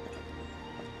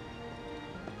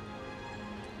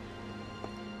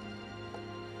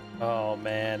 Oh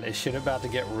man, is shit about to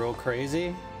get real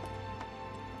crazy?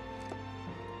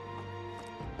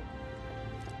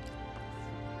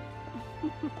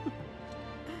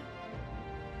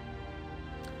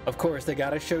 Of course, they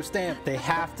gotta show Stamp. They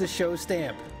have to show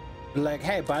Stamp. Like,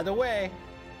 hey, by the way.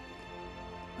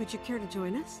 Would you care to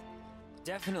join us?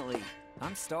 Definitely.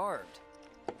 I'm starved.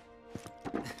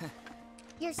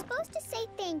 You're supposed to say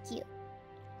thank you.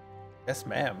 Yes,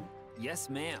 ma'am. Yes,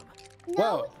 ma'am. No,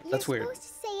 whoa, that's you're weird. supposed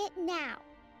to say it now.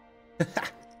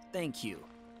 Thank you.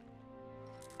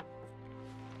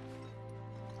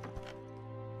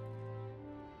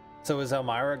 So is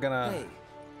Elmira gonna... Hey,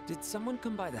 did someone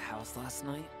come by the house last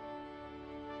night?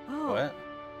 Oh, What?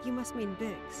 You must mean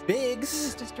Biggs. Biggs? He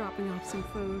was just dropping off some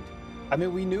food. I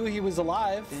mean, we knew he was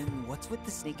alive. Then what's with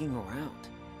the sneaking around?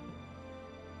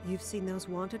 You've seen those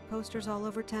wanted posters all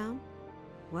over town?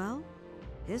 Well,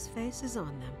 his face is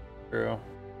on them. True.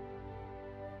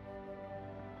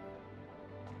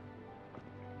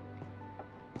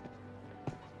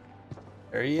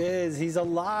 There he is. He's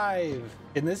alive.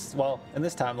 In this, well, in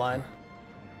this timeline.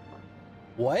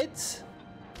 What?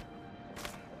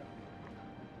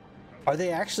 Are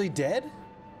they actually dead?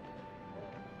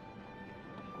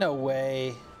 No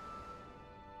way.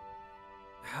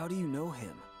 How do you know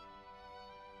him?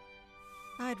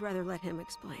 I'd rather let him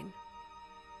explain.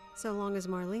 So long as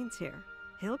Marlene's here,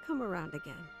 he'll come around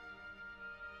again.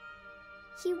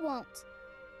 He won't.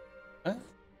 Huh?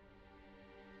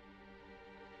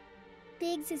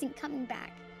 Biggs isn't coming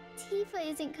back. Tifa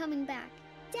isn't coming back.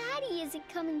 Daddy isn't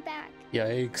coming back.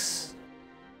 Yikes.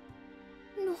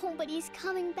 Nobody's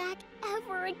coming back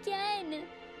ever again.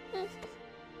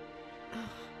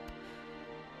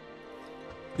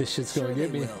 This shit's gonna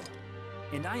get me. Will.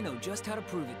 And I know just how to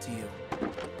prove it to you.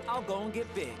 I'll go and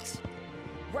get Biggs.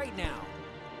 Right now.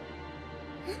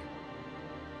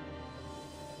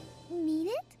 Mean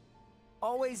it?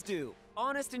 Always do.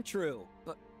 Honest and true.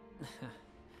 But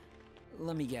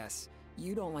let me guess.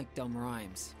 You don't like dumb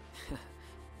rhymes.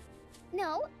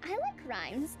 No, I like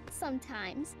rhymes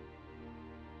sometimes.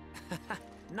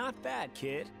 Not bad,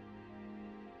 kid.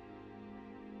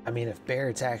 I mean, if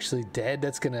Barrett's actually dead,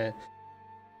 that's gonna...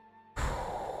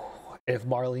 If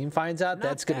Marlene finds out,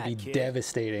 that's gonna be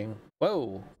devastating.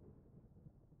 Whoa.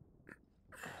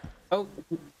 Oh,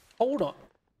 hold on.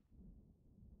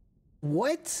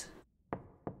 What?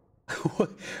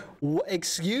 What?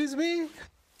 Excuse me?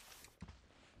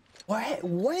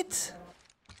 What?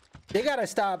 They gotta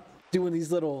stop doing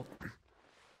these little...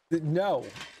 No.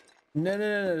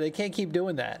 No. They can't keep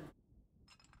doing that.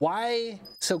 Why?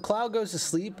 So Cloud goes to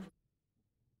sleep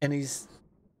and he's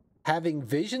having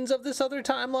visions of this other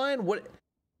timeline? What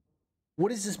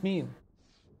does this mean?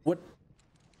 What?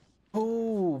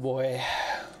 Oh boy.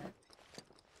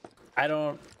 I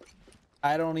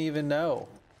don't even know.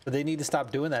 But they need to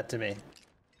stop doing that to me.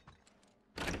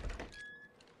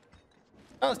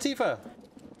 Oh, it's Tifa.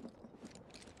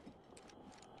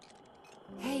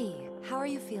 Hey, how are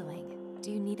you feeling?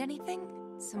 Do you need anything?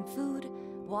 Some food?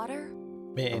 Water?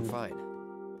 I'm fine.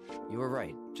 You were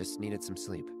right. Just needed some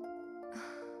sleep.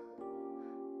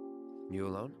 You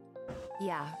alone?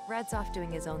 Yeah, Red's off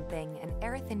doing his own thing, and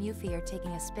Aerith and Yuffie are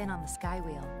taking a spin on the Sky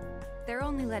Wheel. They're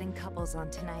only letting couples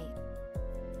on tonight.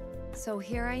 So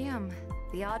here I am,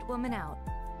 the odd woman out.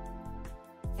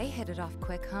 They hit it off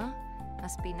quick, huh?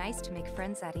 Must be nice to make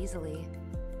friends that easily.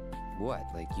 What,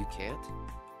 like you can't?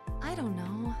 I don't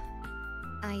know.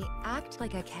 I act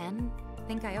like I can.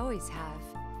 Think I always have.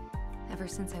 Ever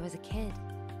since I was a kid.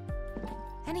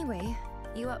 Anyway,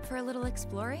 you up for a little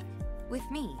exploring? With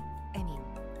me. I mean,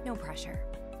 no pressure.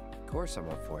 Of course I'm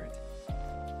up for it.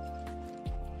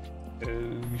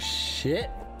 Oh, shit.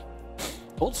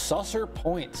 Gold saucer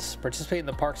points. Participate in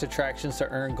the park's attractions to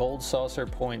earn gold saucer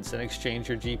points and exchange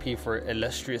your GP for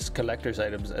illustrious collector's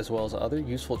items as well as other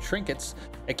useful trinkets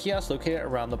at kiosks located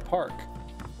around the park.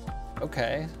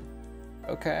 Okay.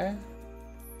 Okay.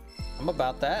 I'm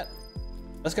about that.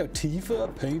 Let's go,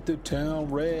 Tifa. Paint the town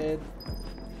red.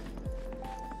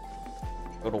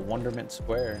 Go to Wonderment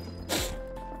Square.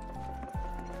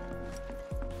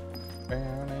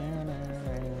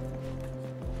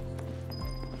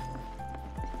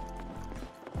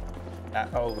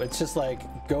 Oh, it's just like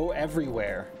go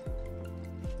everywhere.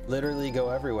 Literally go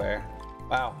everywhere.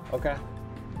 Wow, okay.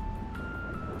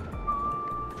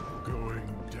 Going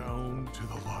down to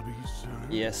the lobby, sir?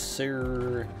 Yes,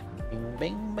 sir. Bing,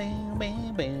 bing, bing,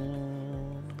 bing,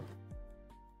 bing.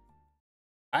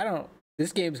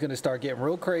 This game's gonna start getting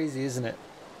real crazy, isn't it?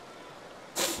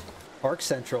 Park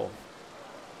Central.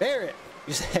 Barrett!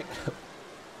 You said.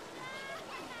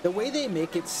 The way they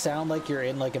make it sound like you're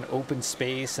in like an open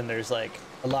space and there's like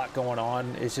a lot going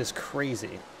on is just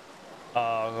crazy.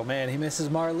 Oh man, he misses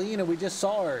Marlene and we just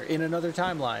saw her in another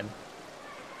timeline.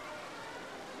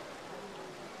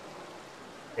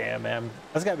 Damn, man.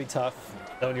 That's gotta be tough,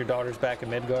 knowing your daughter's back in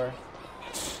Midgar.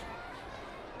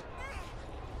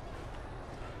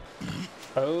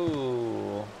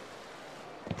 Oh.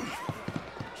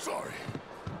 Sorry.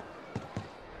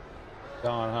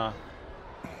 Gone, huh?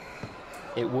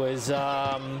 It was,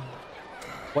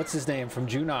 what's his name from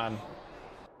Junon?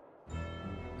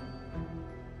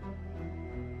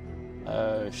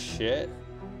 Oh, shit.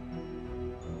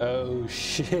 Oh,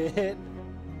 shit.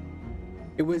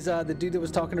 It was, the dude that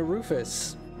was talking to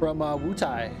Rufus from,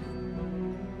 Wutai.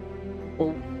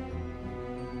 Or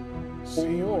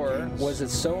was it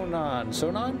Sonon?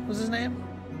 Sonon was his name?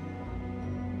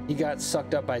 He got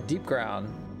sucked up by Deep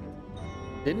Ground.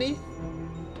 Didn't he?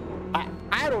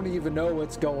 I don't even know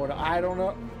what's going on. I don't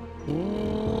know.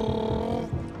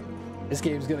 This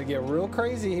game's gonna get real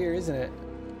crazy here, isn't it?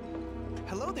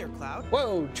 Hello there, Cloud.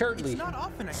 Whoa, Churtley. It's not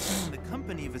often I come in the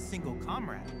company of a single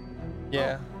comrade.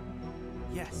 Yeah. Oh,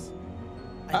 yes.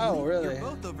 Oh, really?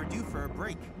 You're both overdue for a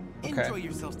break. Okay. Enjoy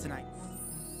yourselves tonight.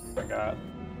 I forgot.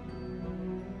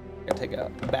 Gotta take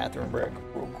a bathroom break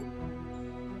real quick.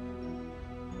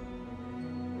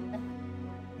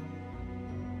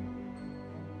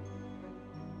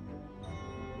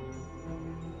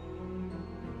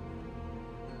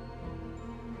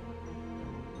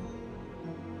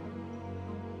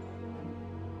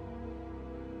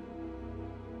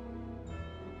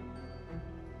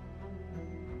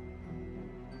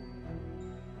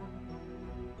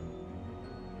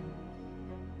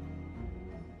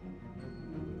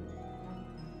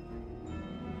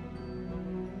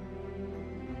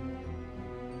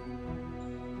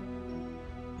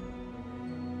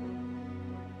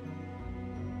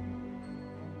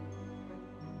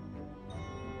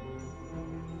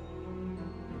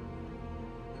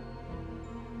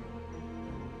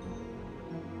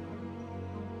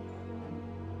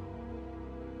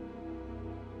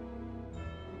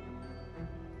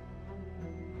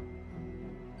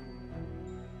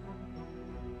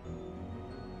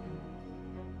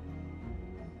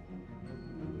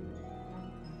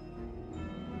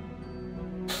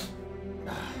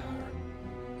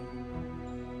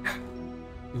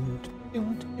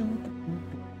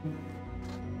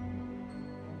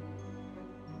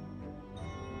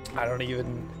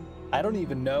 I don't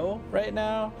even know right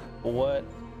now what.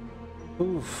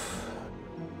 Oof.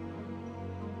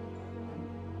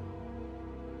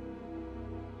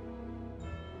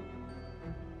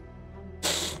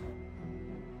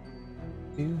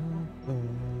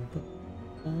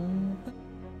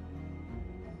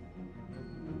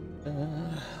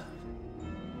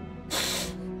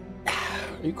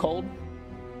 Are you cold?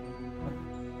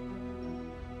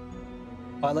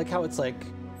 Oh, I like how it's like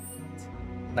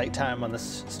nighttime on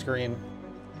this screen.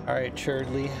 All right,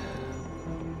 Churdley.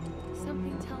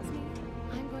 Something tells me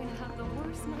I'm going to have the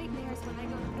worst nightmares when I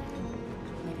go to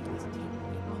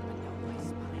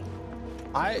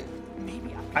bed.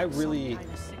 I really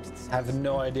have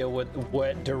no idea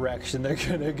what direction they're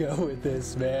gonna go with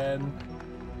this, man.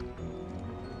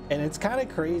 And it's kind of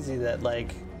crazy that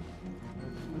like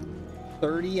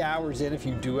 30 hours in, if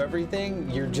you do everything,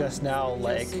 you're just now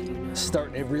like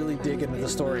starting to really dig into the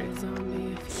story.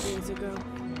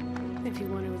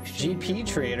 GP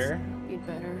Trader.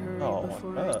 Oh,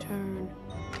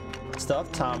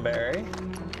 Stuffed Tomberry.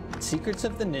 Secrets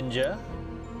of the Ninja.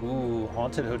 Ooh,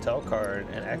 Haunted Hotel card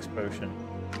and X Potion.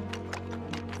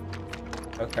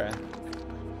 Okay.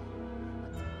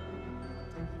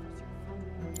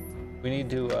 We need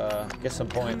to get some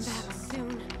points.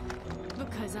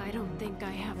 Because I don't think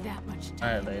I have that much time. All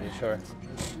right, lady, sure.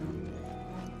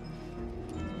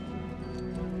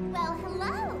 Well,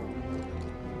 hello.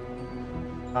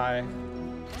 Hi.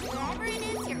 Wherever it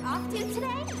is you're off to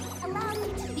today, allow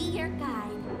me to be your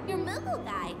guide, your Moogle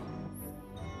guide.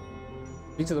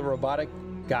 Speak to the robotic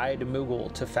guide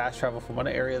Moogle to fast travel from one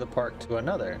area of the park to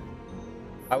another.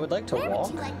 I would like to Where walk.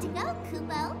 would you like to go,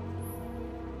 Kubo?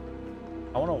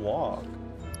 I want to walk.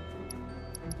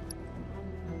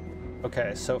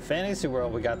 Okay, so Fantasy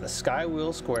World, we got the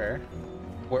Skywheel Square,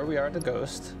 Where We Are the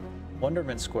Ghost,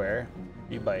 Wonderment Square,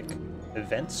 E-Bike,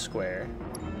 Event Square,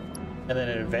 and then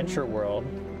in Adventure World,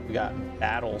 we got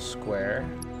Battle Square,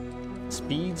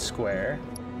 Speed Square,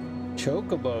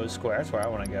 Chocobo Square, that's where I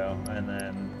want to go, and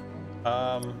then,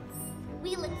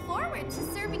 We look forward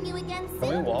to serving you again soon, Can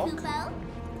we walk? Kubo.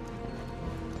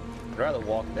 I'd rather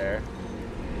walk there.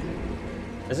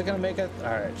 Is it gonna make it? All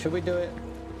right, should we do it?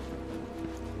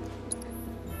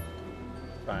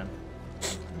 Fine.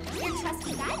 Your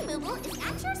trusty guide Moogle is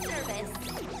at your service.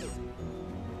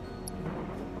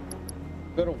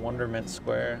 Go to Wonderment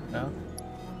Square, no?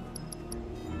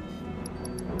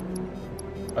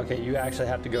 Okay, you actually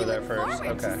have to go there first.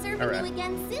 Forward to Okay, serving all right. you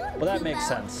again soon, Well, that makes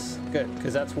Kubo. sense. Good,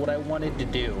 because that's what I wanted to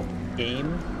do.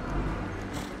 Game.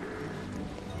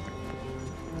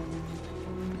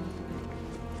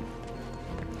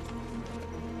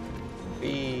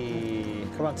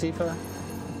 Come on, Tifa.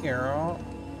 Here.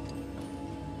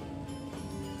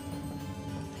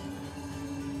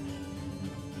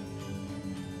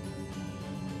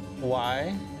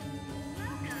 Why?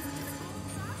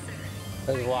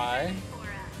 Why?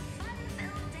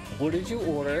 What did you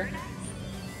order?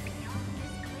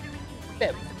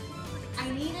 Bib. I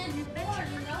needed more.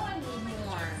 You know I need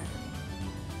more.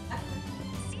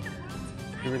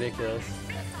 You're ridiculous.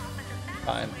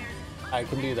 Fine. I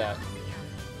can do that.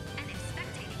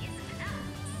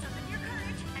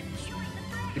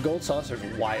 The gold saucer is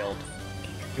wild.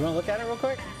 You want to look at it real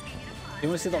quick? You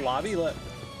want to see the lobby? Look.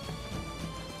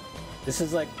 This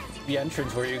is like the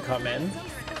entrance where you come in.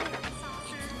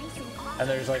 And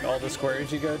there's like all the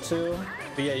squares you go to.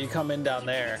 But yeah, you come in down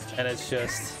there and it's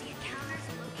just...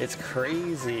 It's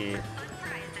crazy.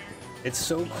 It's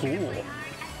so cool.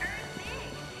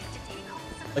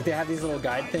 Like they have these little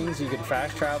guide things you can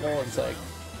fast travel. It's like...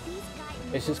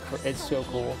 It's just... It's so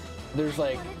cool. There's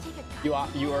like... You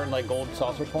earn like gold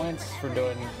saucer points for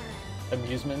doing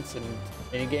amusements and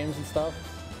mini games and stuff.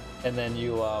 And then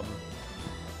you...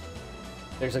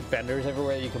 There's like vendors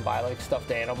everywhere that you can buy like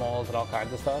stuffed animals and all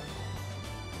kinds of stuff.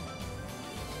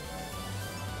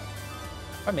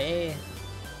 For me.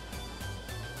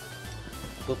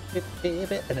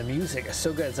 And the music is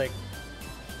so good. It's like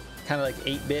kind of like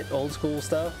 8-bit old school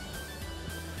stuff.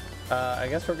 I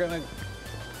guess we're gonna...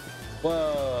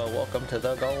 Whoa, welcome to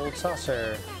the gold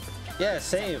saucer. Yeah,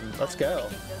 same. Let's go.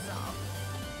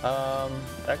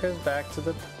 That goes back to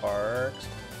the park.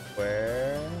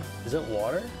 Where is it?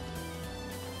 Water?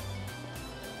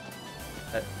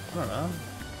 I don't know.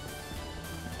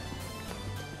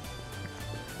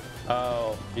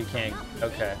 Oh, you can't.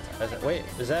 Okay. Wait,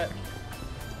 is that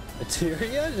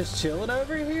Materia just chilling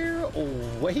over here? Oh,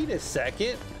 wait a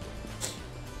second.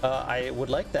 I would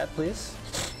like that, please.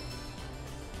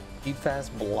 Eat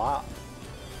fast block.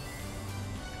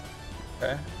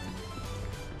 Okay.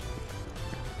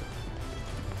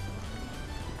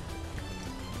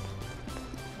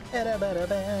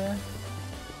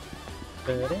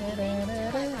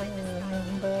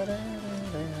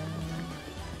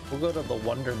 We'll go to the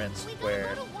Wonderment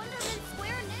Square.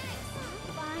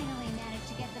 Finally managed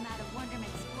to get them out of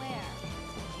Wonderment Square.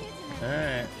 Kids in All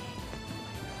right.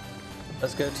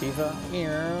 Let's go, Tifa.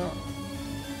 Yeah.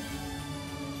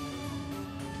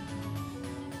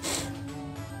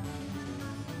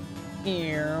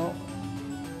 Yeah.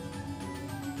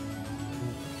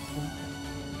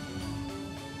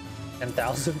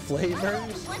 10,000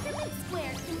 flavors. Wonderment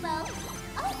Square, Kubo.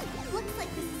 Oh, looks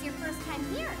like this is your first time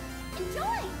here.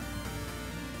 Enjoy.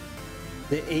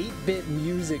 The 8-bit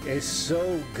music is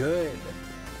so good.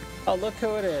 Oh, look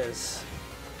who it is.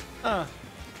 Okay,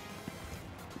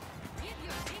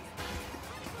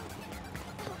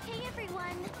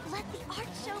 everyone, let the art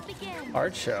show begin.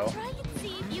 Art show? Try and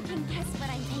see if you can guess what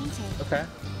I'm painting. Okay.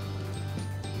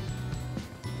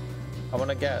 I want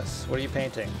to guess. What are you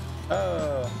painting?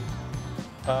 Oh.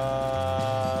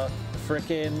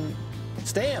 Frickin'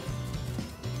 stamp.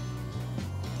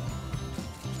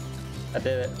 I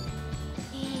did it.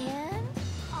 And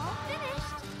all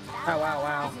finished. Wow, wow,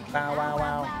 wow. Wow, wow,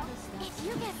 wow. If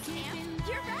you get stamped,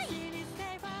 you're right.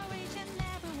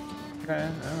 Okay,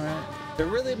 alright. They're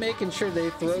really making sure they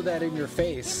throw that in your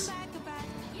face.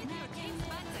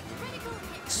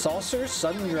 Saucer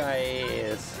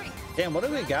Sunrise. Damn, what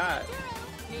do we got?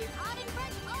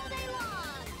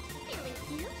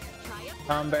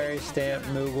 Tomberry, Stamp,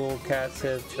 Moogle,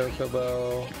 Catsup,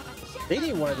 Chocobo. They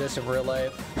need one of this in real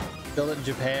life. Build it in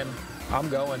Japan. I'm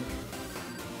going.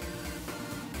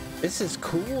 This is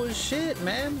cool as shit,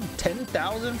 man.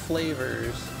 10,000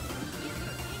 flavors.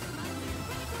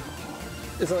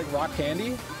 Is it like rock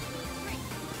candy?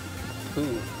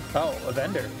 Ooh. Oh, a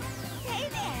vendor.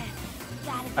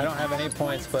 I don't have any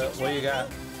points, but what do you got?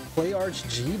 Play Arch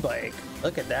G-Bike.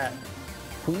 Look at that.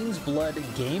 Queen's Blood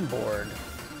game board.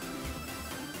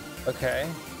 Okay.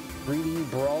 3D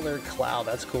Brawler Cloud.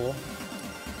 That's cool.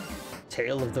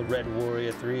 Tale of the Red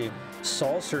Warrior 3.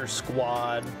 Saucer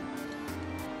Squad.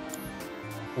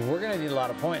 We're gonna need a lot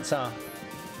of points, huh?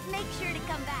 Make sure to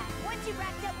come back once you've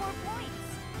racked up more points.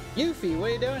 Yuffie, what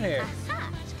are you doing here?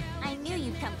 Aha! I knew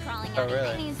you'd come crawling Oh, out really?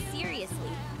 of menus seriously.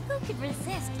 Who could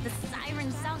resist the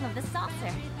siren song of the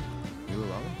saucer? You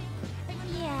alone?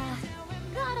 Yeah,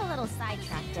 got a little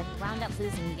sidetracked and wound up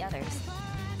losing the others.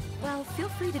 Well, feel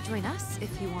free to join us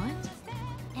if you want.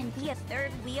 And be a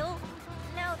third wheel?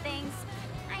 No thanks.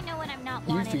 I know when I'm not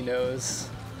wanted. Yuffie knows.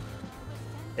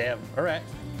 Damn, alright.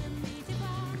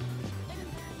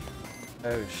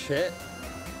 Oh shit.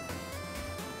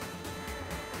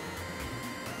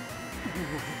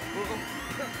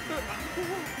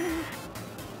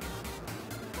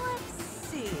 Let's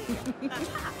see.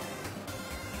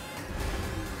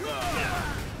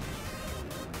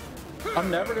 I'm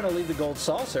never gonna leave the gold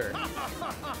saucer.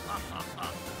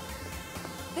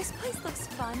 This place looks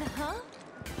fun, huh?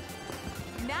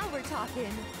 Now we're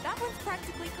talking. That one's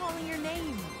practically calling your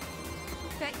name.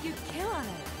 Bet you'd kill on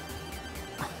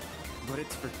it. But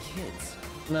it's for kids.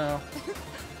 No.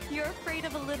 You're afraid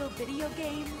of a little video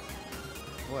game?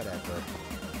 Whatever.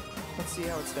 Let's see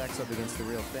how it stacks up against the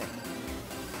real thing.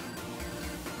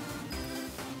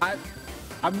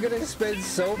 I'm gonna spend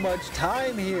so much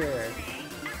time here.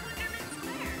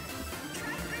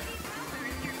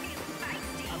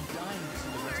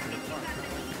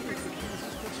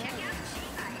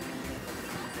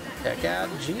 Check out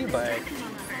G-Bike.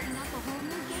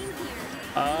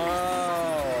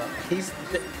 Oh,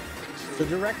 the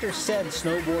director said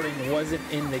snowboarding wasn't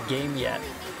in the game yet.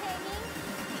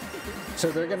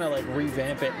 So they're gonna like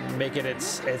revamp it and make it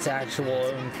its actual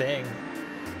own thing.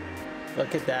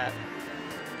 Look at that.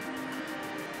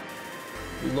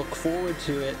 Look forward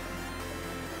to it.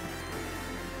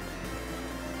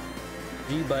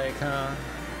 G-Bike, huh?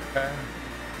 Okay.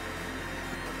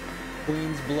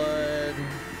 Queen's Blood,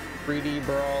 3D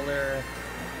Brawler.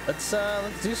 Let's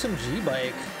do some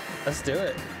G-Bike. Let's do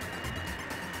it.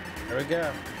 There we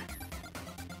go.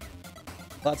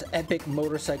 Lots of epic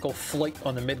motorcycle flight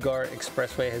on the Midgar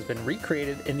Expressway has been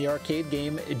recreated in the arcade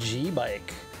game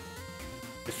G-Bike.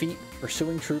 Defeat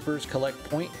pursuing troopers, collect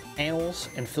point panels,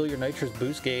 and fill your nitrous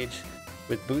boost gauge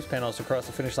with boost panels across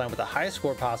the finish line with the highest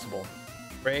score possible.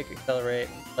 Brake, accelerate,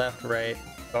 left, right,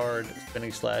 guard,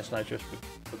 spinning slash, nitrous boost.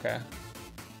 Okay.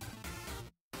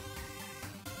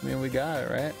 I mean, we got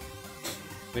it, right?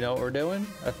 We know what we're doing,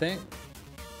 I think.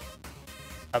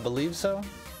 I believe so.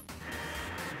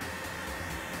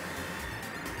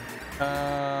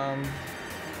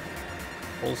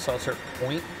 Old saucer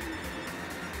point.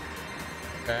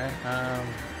 Okay.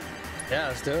 Yeah,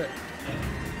 let's do it.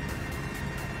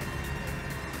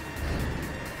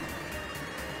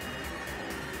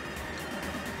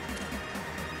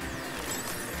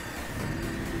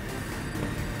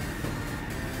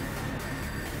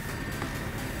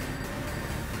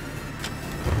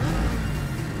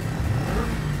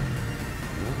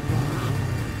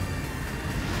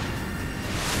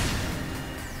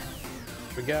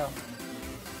 Here we go.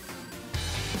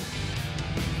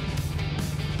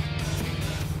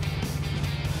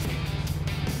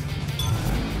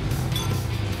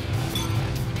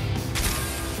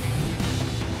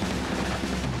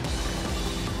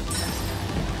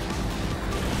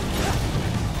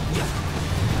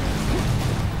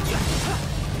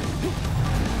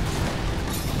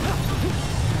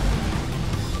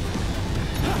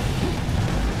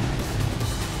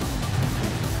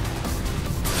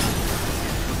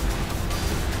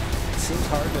 Seems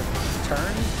hard to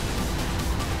turn.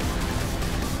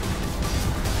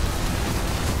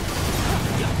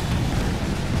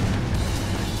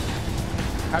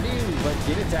 How do you like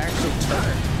get it to actually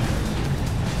turn?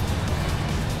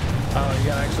 Oh, you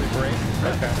gotta actually brake?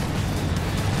 Okay.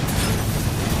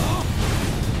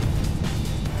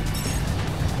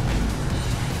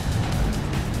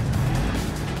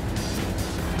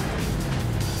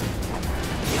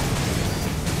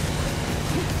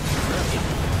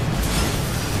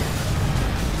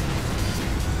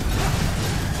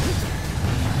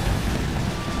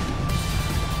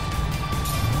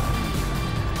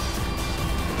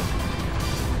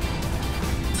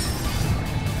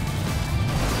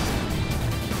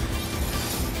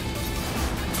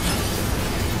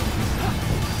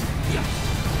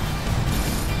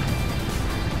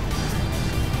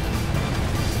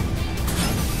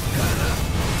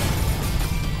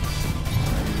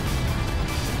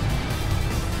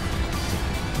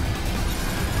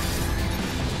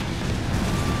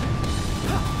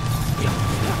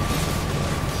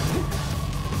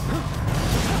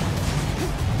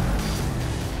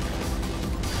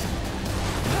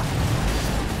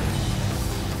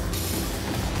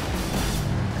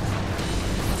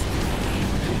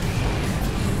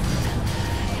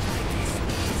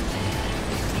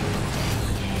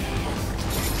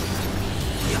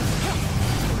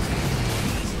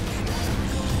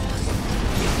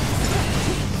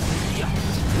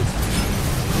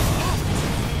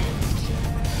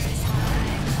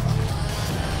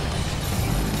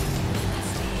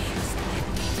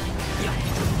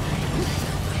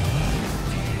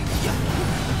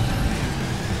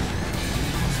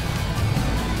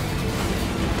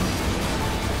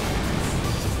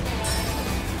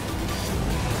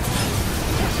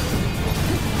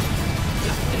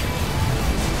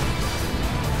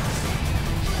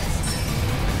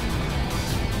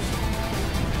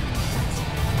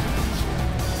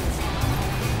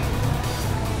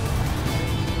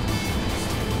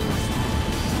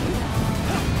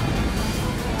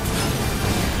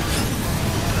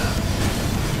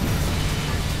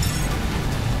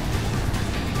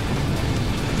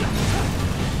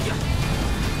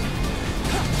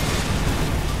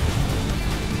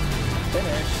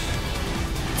 finish.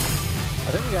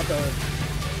 I think we got the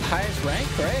highest rank,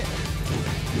 right?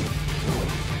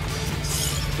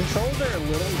 Controls are a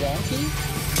little wonky.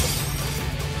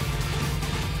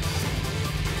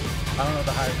 I don't know what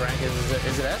the highest rank is.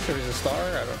 Is it S or is it star?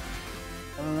 I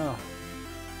don't know.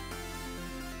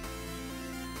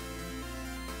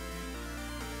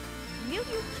 Knew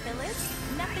you kill it.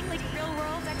 Nothing like real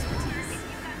world expertise.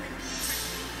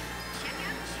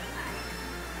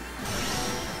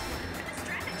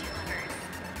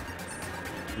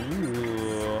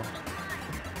 Ooh.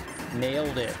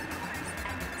 Nailed it.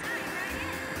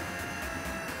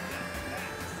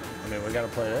 I mean, we gotta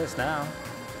play this now.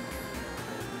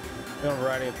 We have a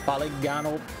variety of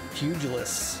polygonal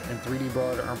pugilists in 3D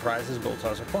brawl to earn prizes, gold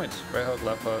stars, or points. Right hook,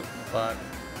 left hook, block.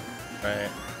 Right.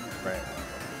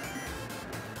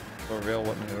 To reveal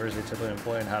what maneuvers they typically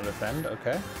employ and how to defend.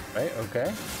 Okay. Right,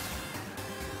 okay.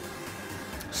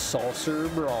 Saucer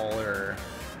brawler.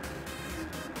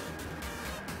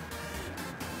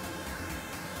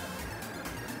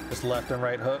 Just left and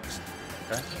right hooks.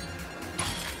 Okay.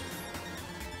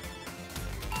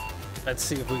 Let's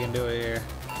see if we can do it here.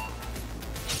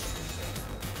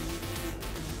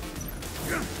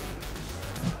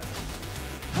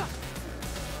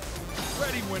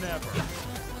 Ready whenever.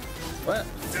 What?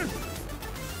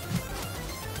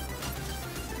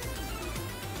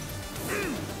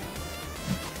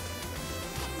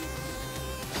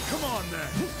 Come on then.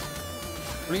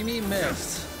 What do you mean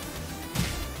missed?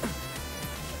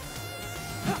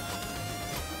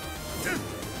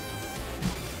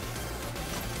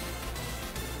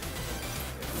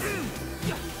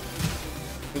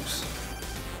 Oops.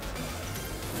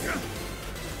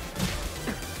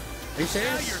 Are you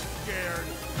serious? Now you're scared.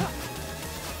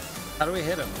 How do we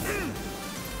hit him?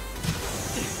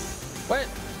 What?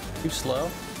 Too slow?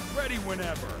 Ready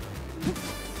whenever.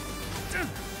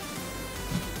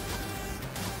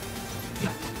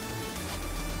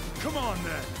 Come on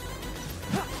then.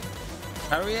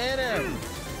 How do we hit him?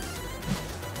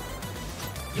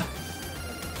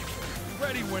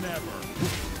 Ready whenever.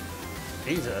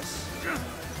 Jesus.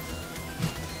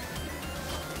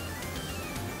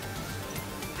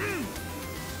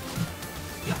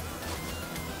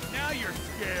 Now you're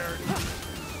scared.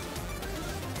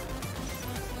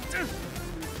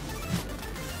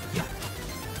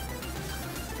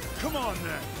 Come on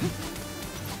then.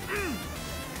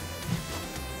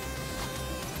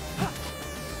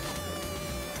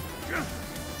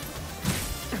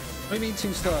 What do you mean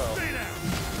too slow?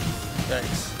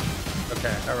 Thanks.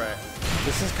 Okay, alright.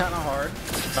 This is kind of hard,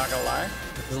 not gonna lie.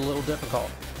 This is a little difficult.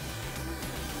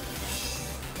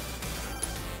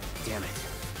 Damn it.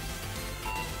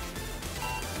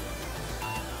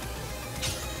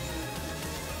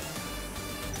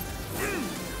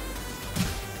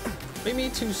 What do you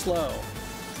mean too slow?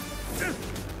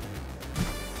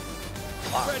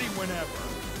 Wow. Ready whenever.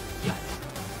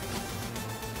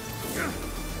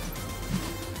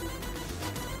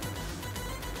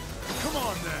 Come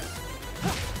on then.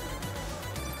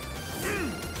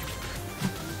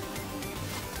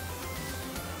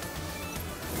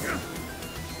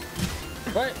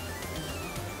 What?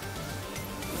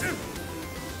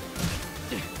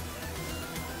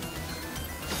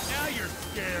 Now you're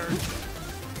scared.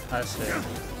 I see.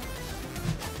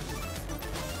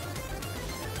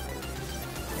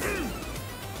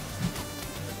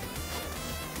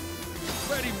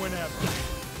 Ready whenever.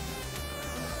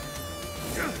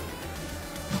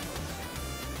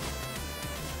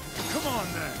 Come on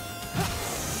then.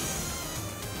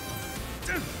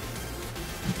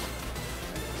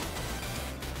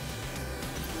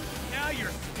 Now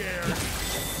you're scared.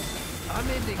 I'm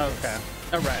ending this. Okay.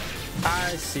 Alright.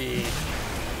 I see.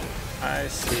 I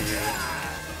see.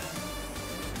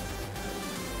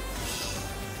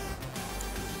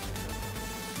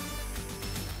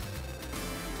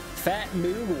 Fat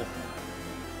noodle.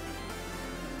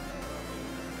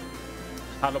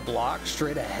 How to block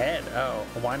straight ahead. Oh,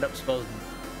 a wind up spells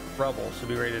rubble, so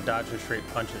be ready to dodge or straight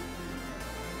punch it.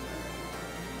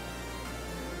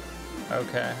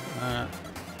 Okay.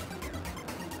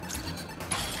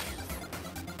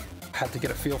 Have to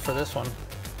get a feel for this one.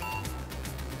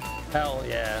 Hell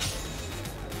yeah.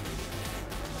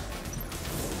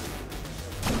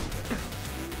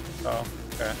 Oh,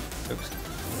 okay. Oops.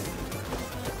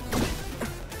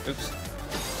 Oops.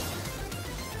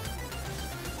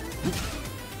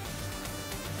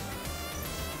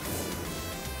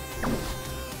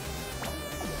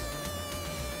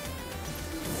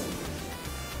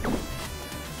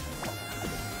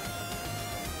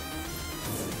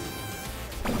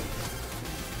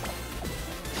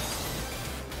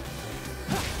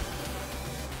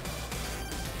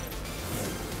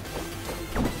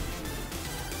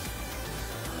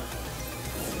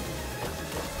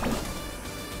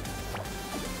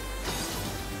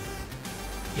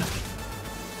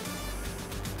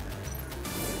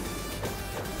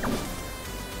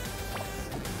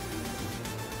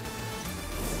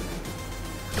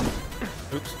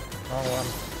 Wrong one.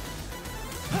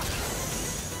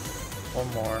 One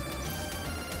more.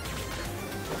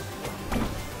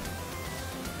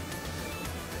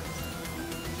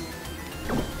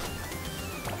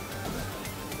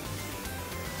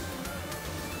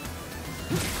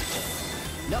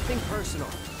 Nothing personal.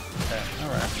 Okay,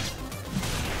 alright.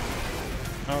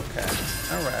 Okay,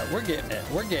 alright, we're getting it.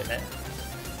 We're getting it.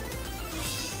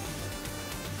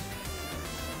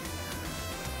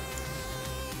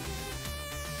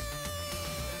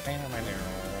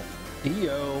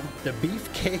 Dio, the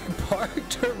Beefcake Park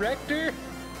Director?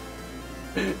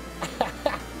 Dude,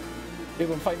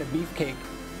 I'm fighting a beefcake.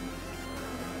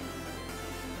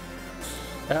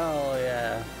 Hell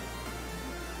yeah.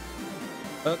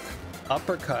 Hook,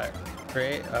 uppercut.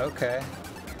 Great, okay.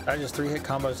 I just 3-hit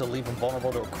combos to leave him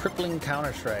vulnerable to a crippling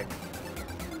counter strike.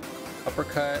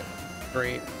 Uppercut,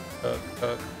 great. Hook,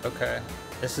 hook, okay.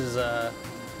 This is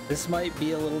this might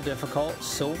be a little difficult.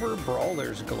 Silver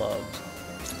Brawler's gloves.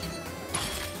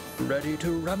 Ready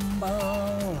to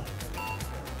rumble.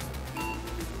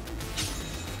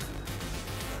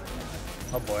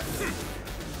 Oh boy.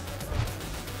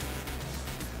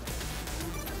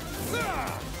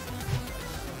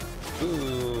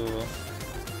 Ooh.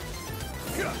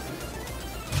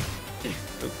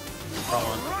 Wrong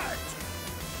one.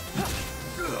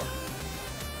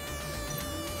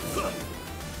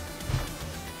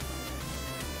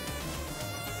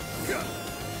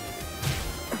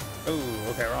 Ooh,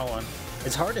 okay, wrong one.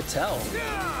 It's hard to tell.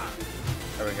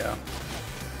 There we go.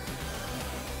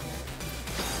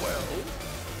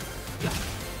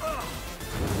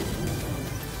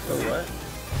 Oh, what?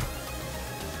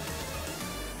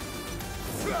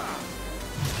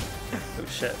 Oh,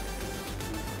 shit.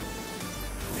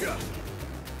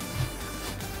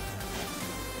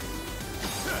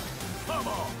 Come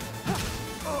on.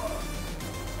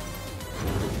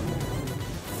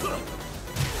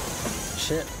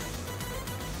 Shit.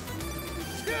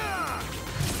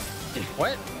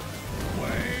 What?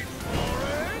 Wait for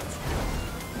it.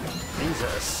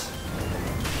 Jesus.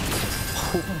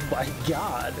 Oh my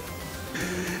god.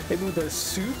 Hit me with a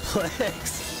suplex.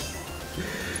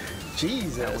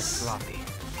 Jesus. That was sloppy.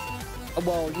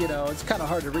 Well, you know, it's kind of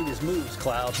hard to read his moves,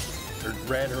 Cloud. Or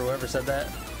Red, or whoever said that.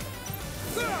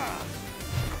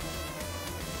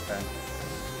 Okay.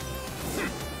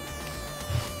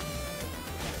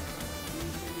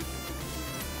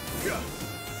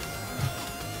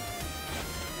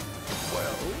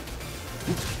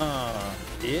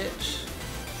 Bitch.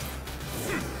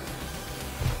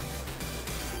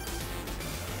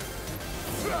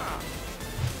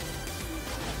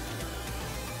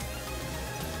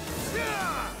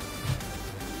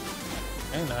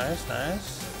 Hey, nice, nice.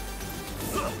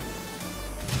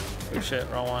 Oh shit,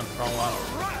 wrong one, wrong one.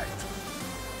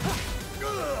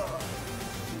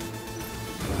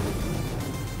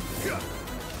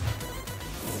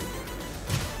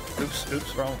 Oops,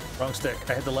 oops, wrong stick.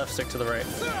 I had the left stick to the right.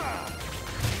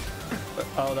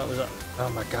 Oh, that was a... Oh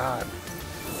my god.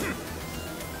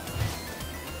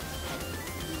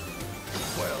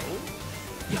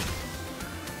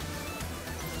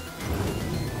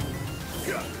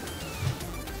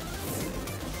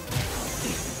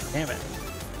 Damn it.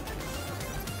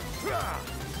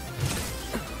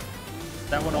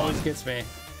 That one always gets me.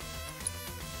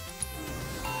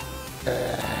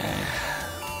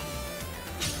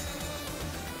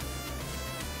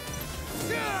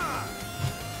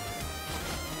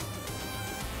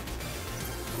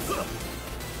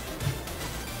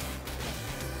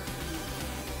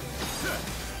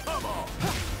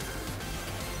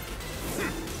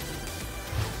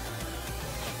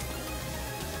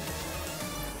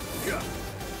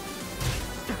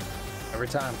 Every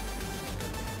time.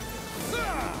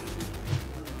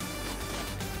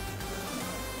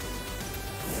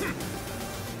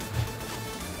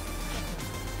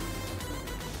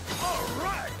 All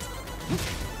right.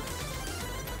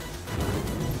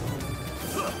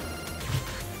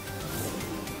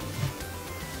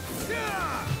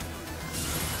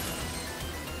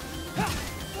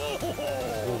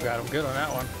 Oh, got him good on that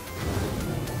one.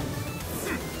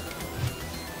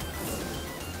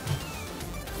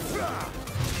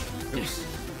 Oops.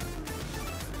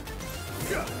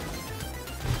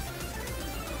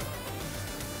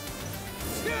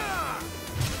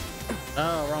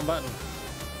 Oh, wrong button.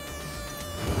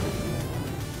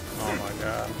 Oh my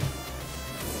god.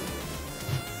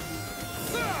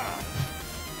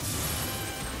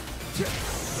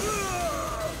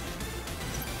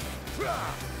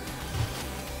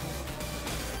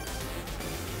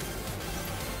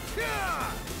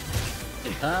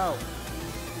 Ow.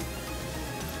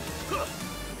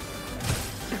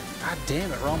 God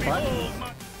damn it, wrong button.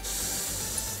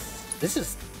 This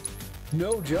is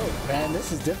no joke, man.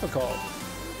 This is difficult.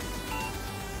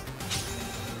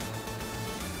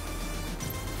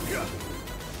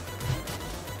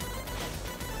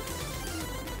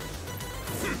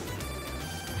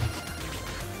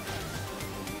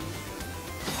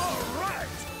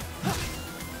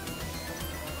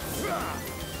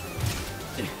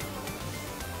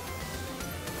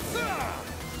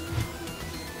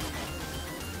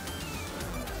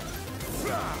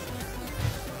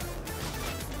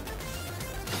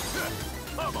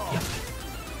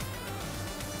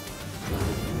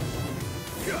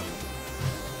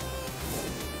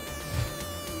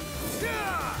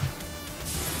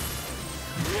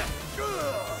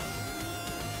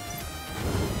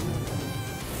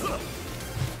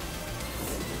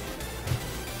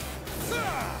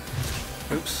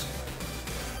 Oops.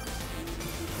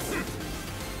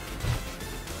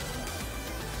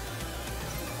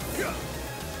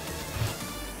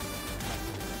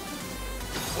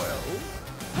 Well,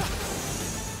 I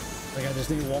think I just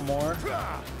need one more.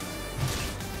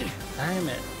 Damn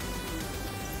it.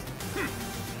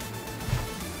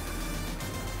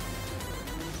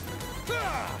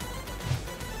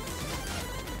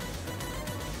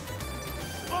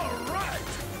 all right.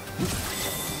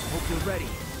 Hope you're ready.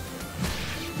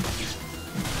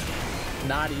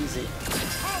 Not easy.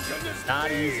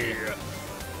 Not easy.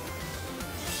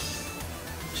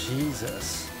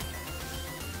 Jesus.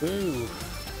 Ooh.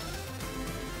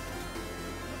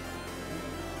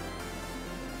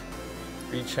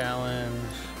 Re-challenge.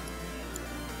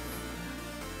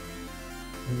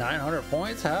 900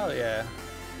 points? Hell yeah.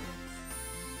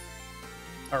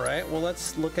 Alright, well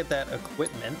let's look at that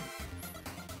equipment.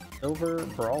 Silver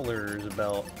Brawler's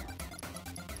belt.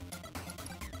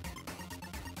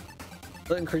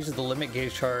 That increases the limit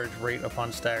gauge charge rate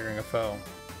upon staggering a foe.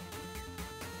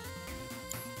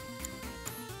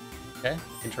 Okay,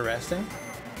 interesting.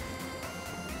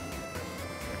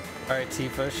 Alright,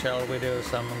 Tifa, shall we do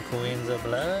some Queens of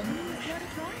Blood?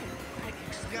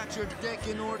 Got your deck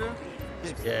in order?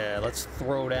 Yeah, let's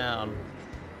throw down.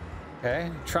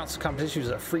 Okay, trounce competition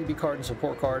uses a freebie card and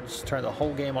support cards. Turn the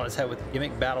whole game on its head with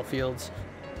gimmick battlefields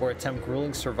or attempt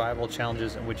grueling survival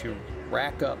challenges in which you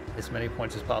rack up as many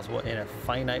points as possible in a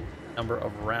finite number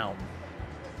of rounds.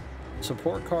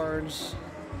 Support cards,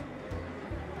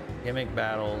 gimmick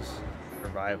battles,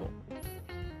 survival.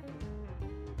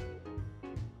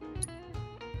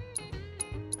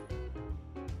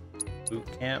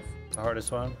 Boot camp, the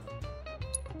hardest one.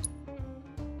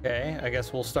 Okay, I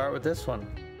guess we'll start with this one.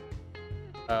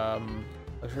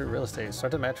 Luxury real estate.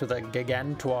 Start the match with a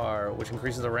Gigantoire, which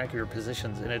increases the rank of your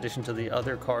positions in addition to the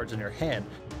other cards in your hand.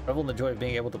 Revel in the joy of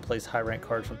being able to place high rank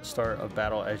cards from the start of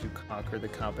battle as you conquer the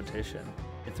competition.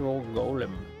 Mithril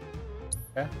Golem.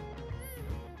 Okay.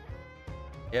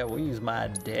 Yeah, we'll use my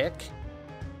deck.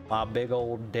 My big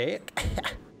old deck.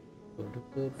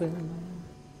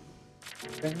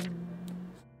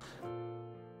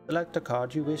 Select a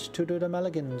card you wish to do the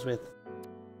mulligans with.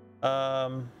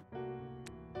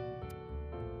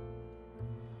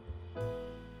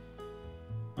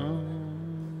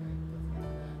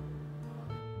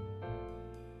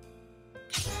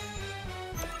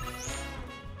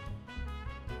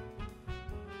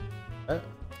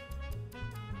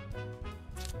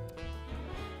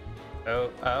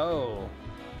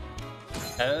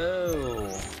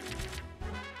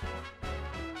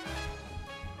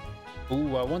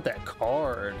 Ooh, I want that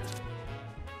card.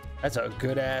 That's a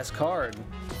good ass card.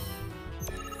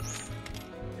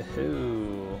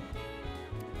 Ooh.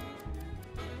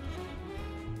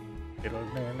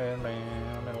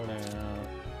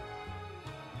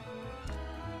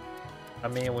 I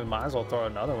mean, we might as well throw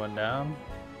another one down.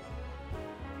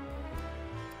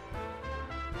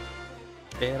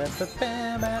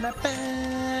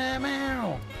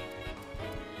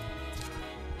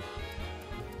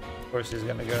 Of course he's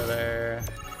gonna go there.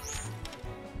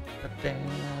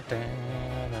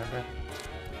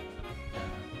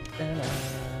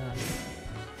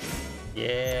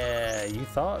 Yeah, you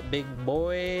thought, big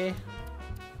boy.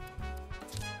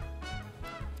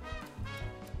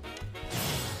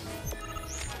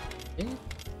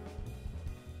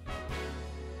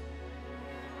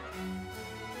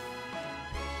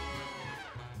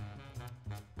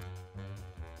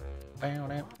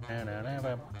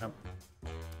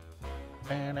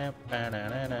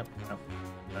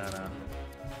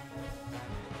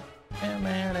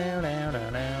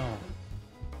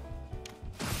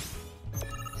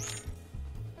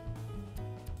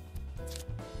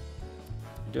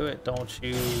 Do it, don't you,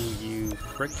 you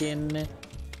frickin'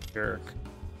 jerk.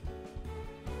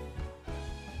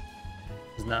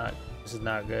 This is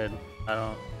not good. I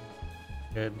don't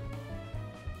good.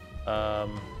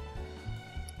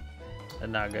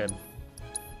 And not good.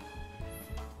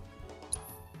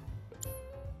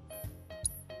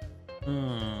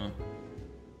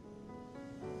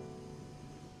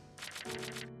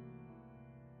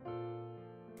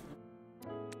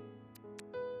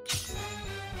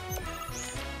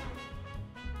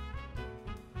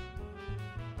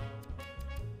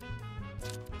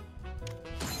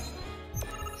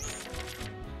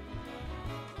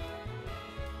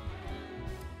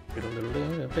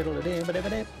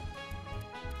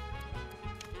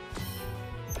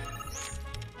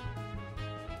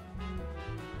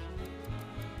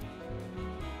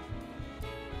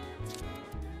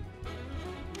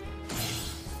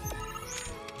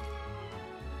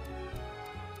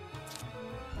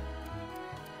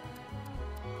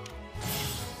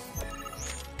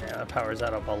 Yeah, that powers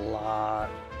that up a lot.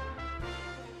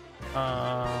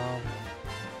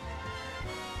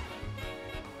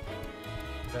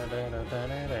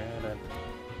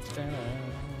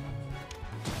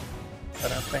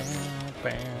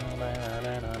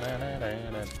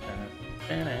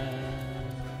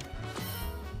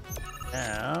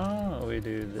 Now we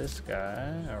do this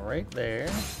guy right there.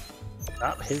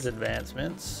 Stop his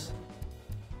advancements.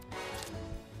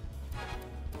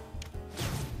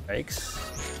 Yikes.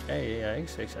 Hey,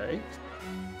 yikes, yikes, yikes.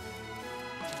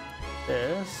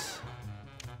 This.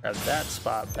 Grab that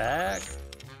spot back.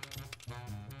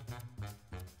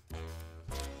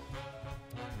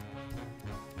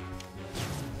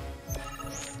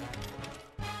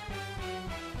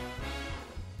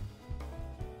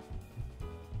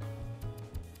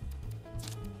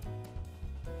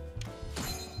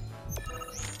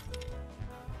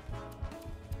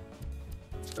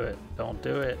 Do it. Don't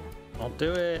do it. Don't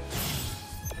do it.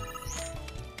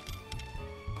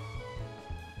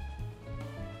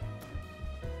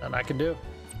 Nothing I can do.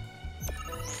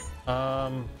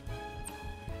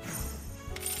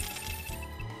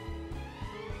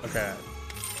 Okay.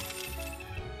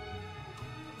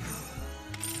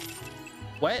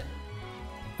 What?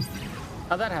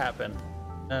 How'd that happen?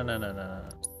 No.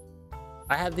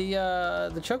 I had the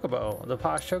chocobo, the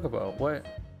posh chocobo. What?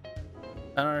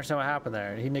 I don't understand what happened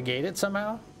there. Did he negate it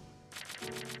somehow?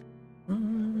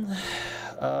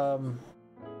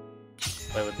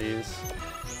 Play with these.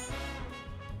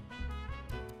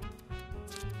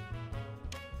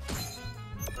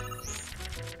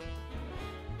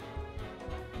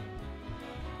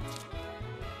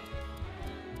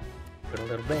 A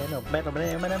little bit,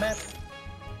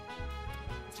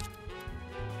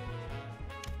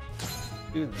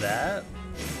 do that.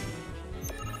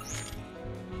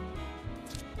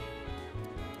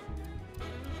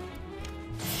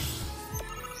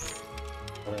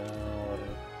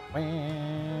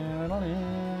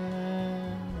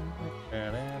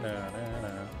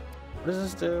 What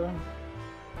does this do?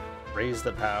 Raise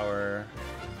the power.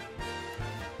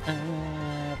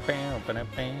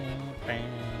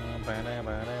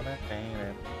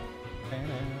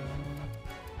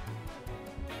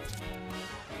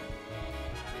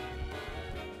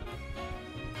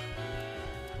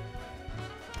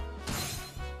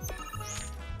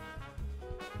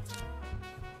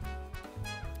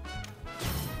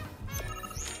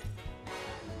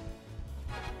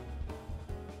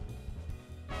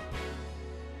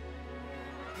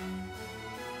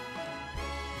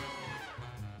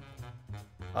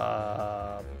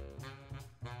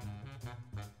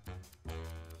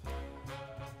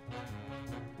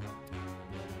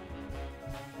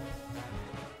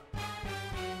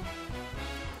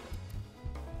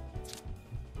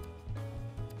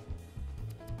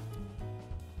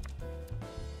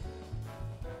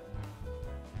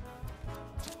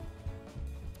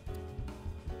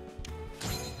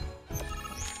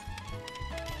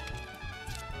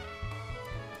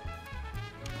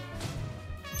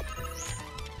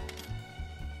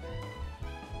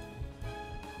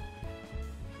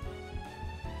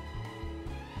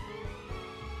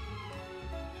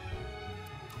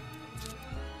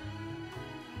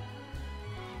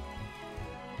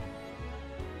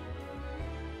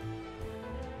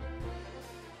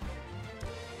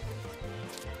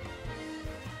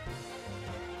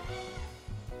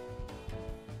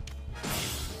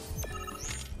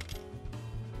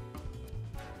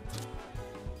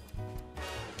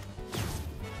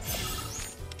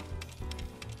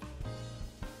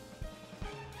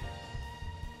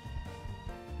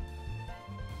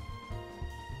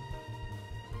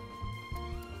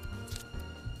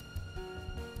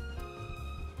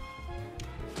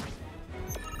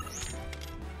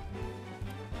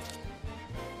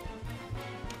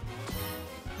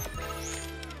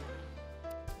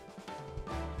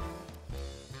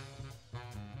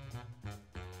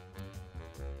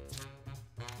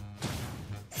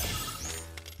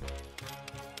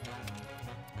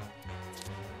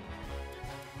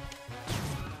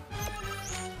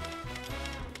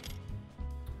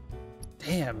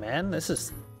 Damn, man, this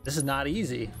is not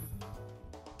easy.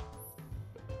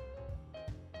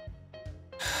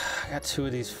 I got 2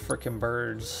 of these freaking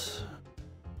birds.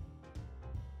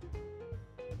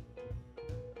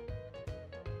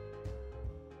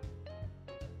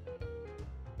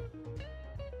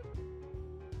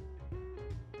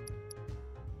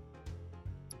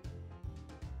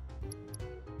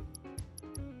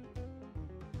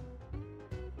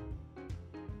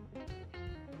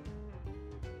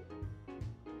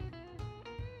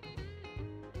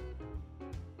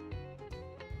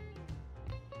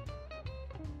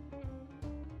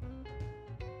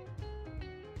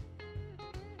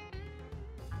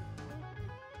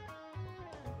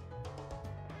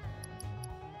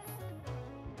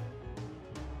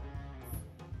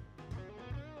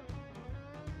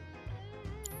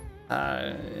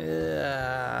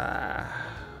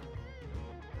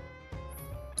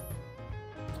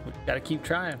 We gotta keep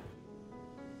trying.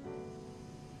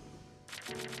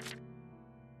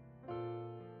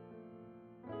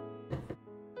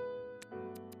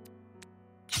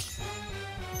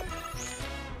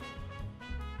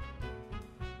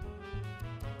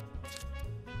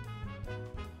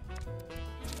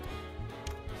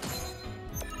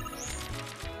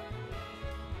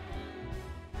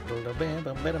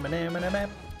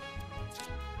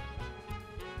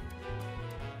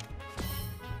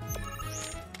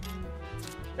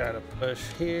 Gotta push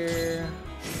here.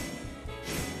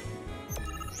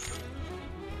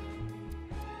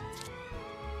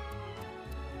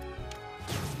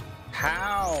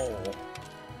 How?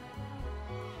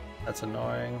 That's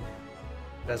annoying.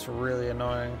 That's really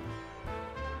annoying.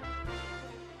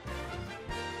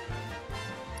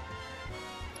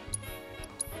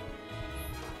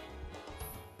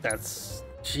 That's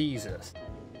Jesus.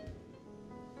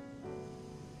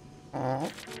 Oh.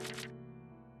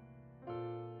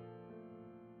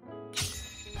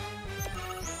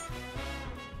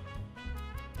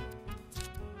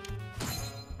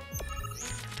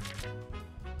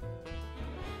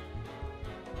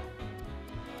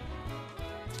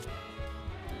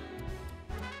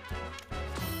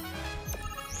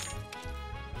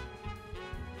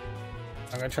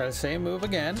 I'm gonna try the same move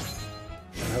again.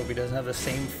 I hope he doesn't have the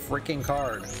same freaking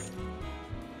card.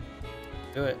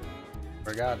 Do it.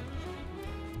 For God.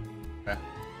 Okay.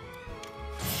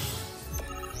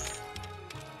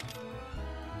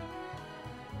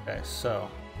 Okay, so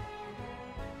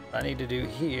what I need to do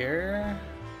here.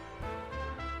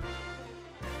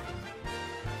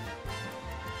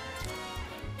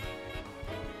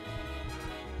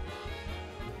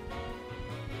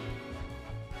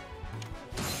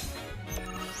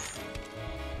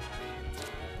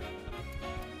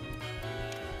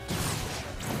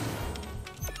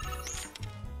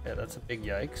 Yeah, that's a big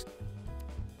yikes.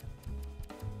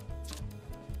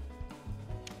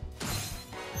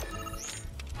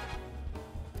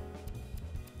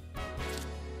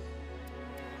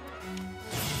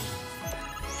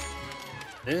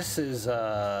 This is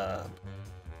not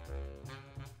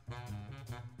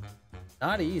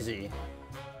easy.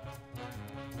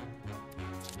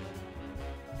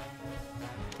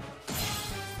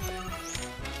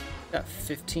 Got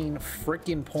 15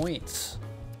 freaking points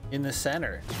in the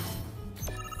center.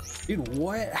 Dude,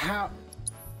 what? How?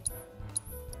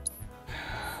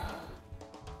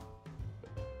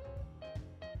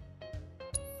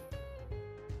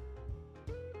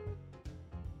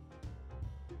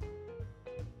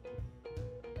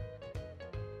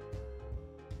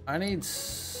 I need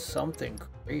something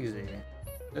crazy.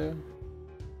 Dude.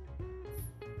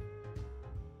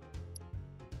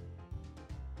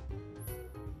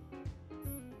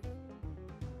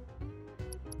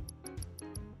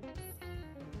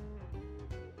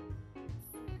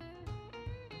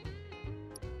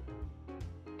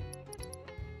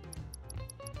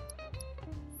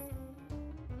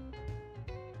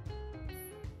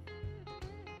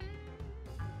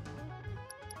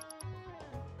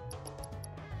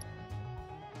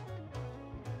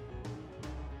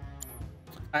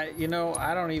 You know,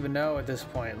 I don't even know at this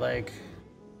point, like...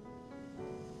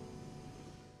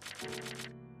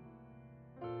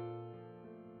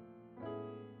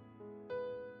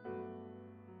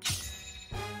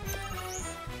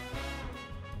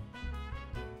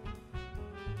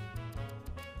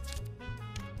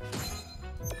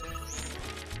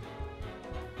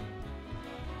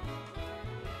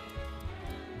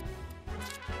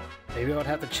 Maybe I would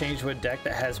have to change to a deck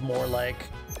that has more, like,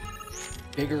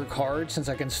 bigger cards, since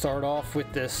I can start off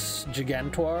with this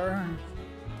Gigantor.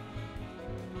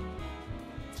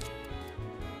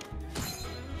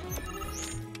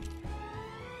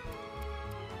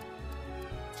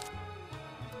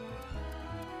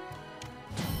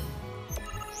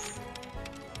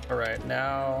 right,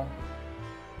 now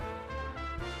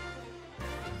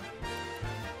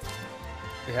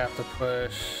we have to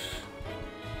push.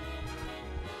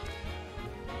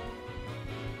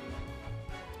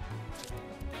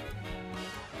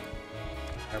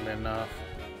 That'll be enough.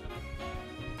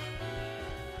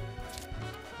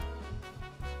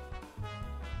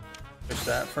 Push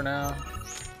that for now.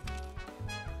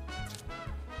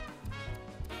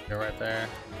 Go right there.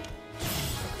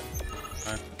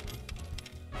 Okay.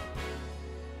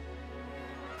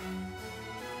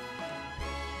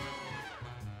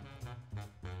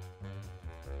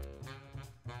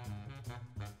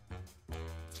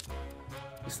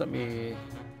 Just let me.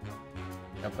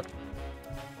 Put.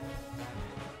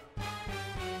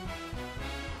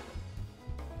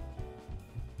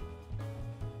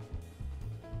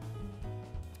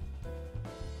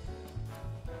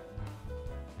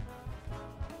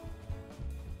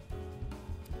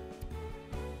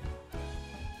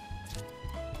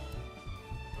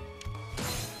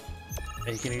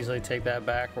 He can easily take that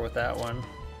back with that one,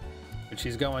 which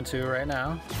he's going to right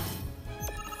now.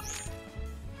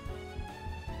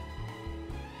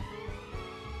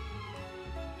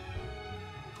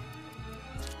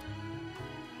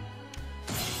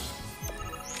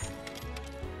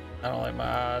 I don't like my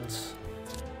odds.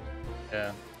 Yeah,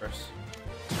 of course.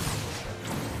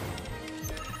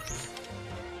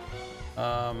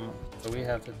 So we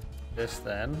have to do this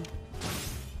then.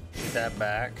 Get that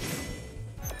back.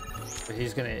 But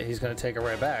he's gonna take it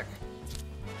right back.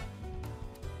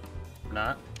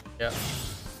 Not? Yep.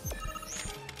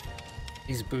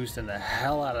 He's boosting the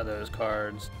hell out of those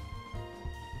cards.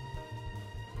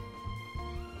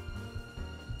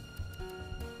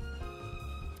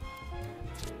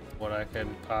 What I could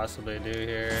possibly do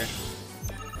here.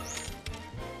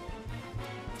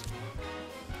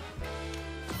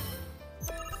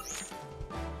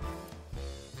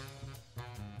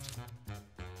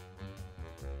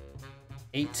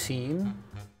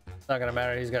 It's not gonna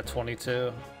matter, he's got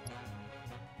 22.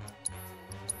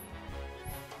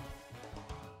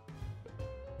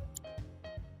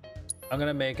 I'm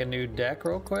gonna make a new deck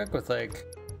real quick with like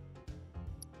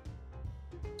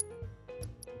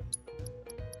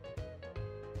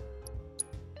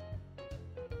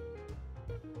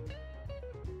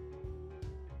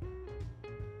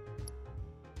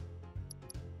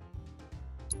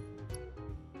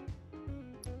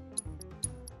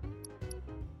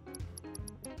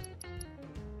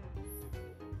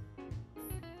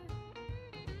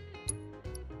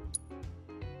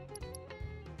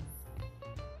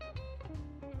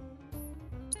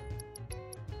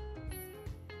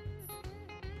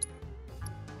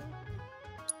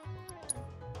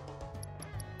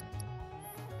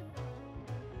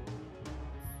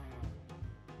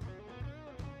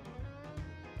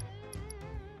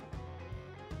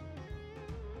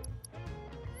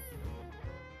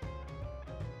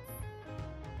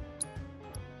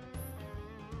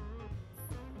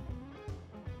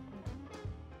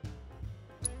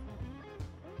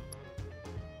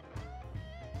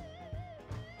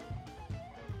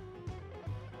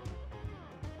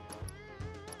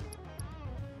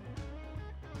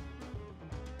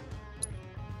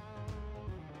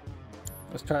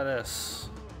let's try this.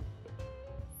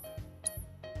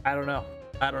 I don't know.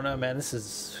 I don't know, man. This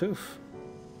is oof.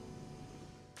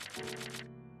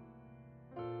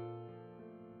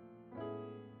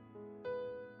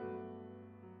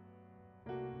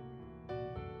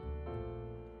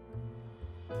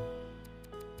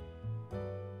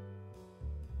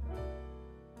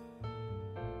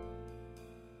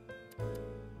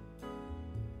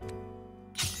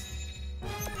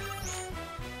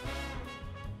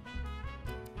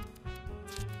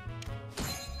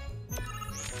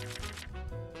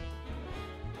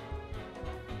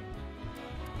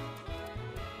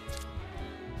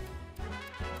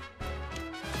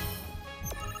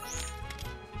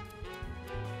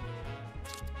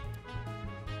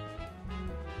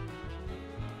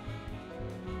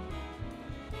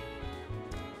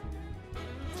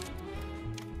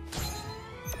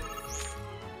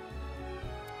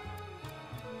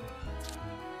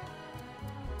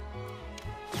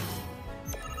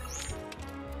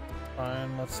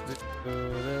 Fine, let's do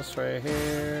this right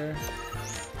here.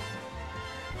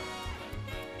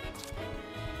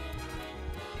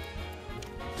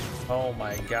 Oh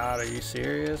my god, are you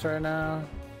serious right now?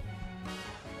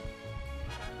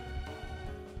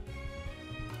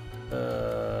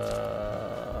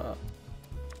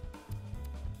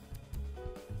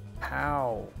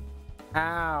 How?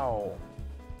 How?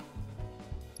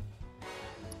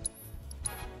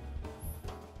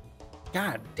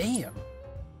 God damn.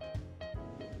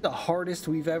 The hardest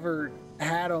we've ever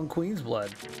had on Queen's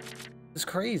Blood. It's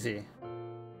crazy.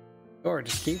 Or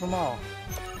just keep them all.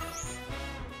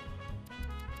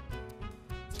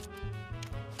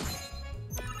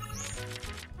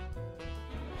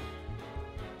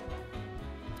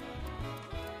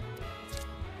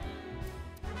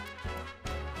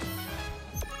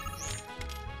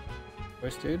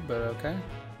 Wish, dude, but okay.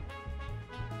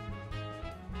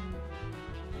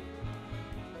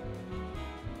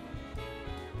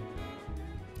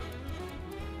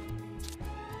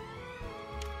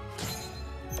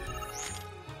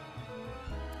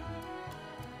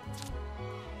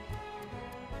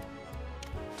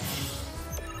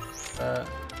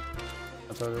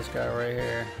 I'll throw this guy right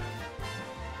here.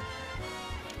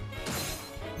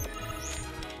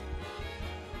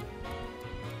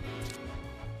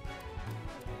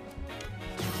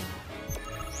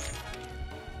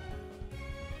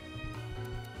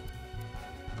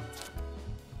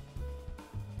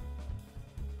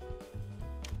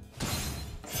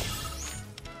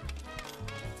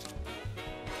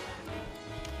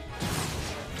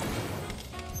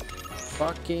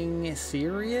 Fucking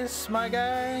serious, my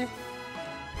guy?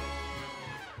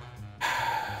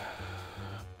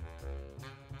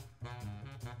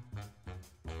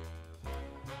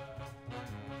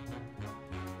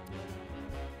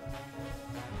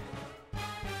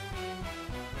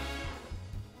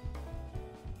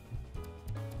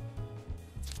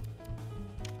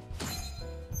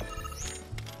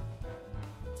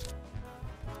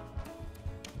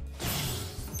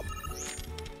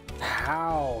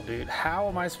 How, dude? How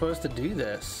am I supposed to do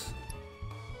this?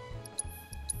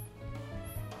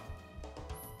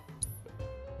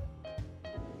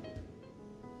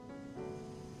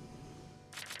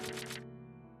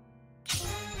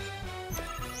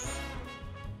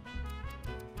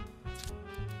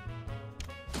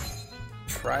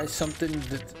 Try something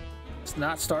that's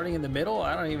not starting in the middle?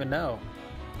 I don't even know.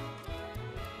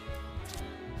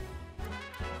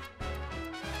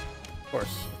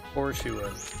 Of course you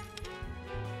would.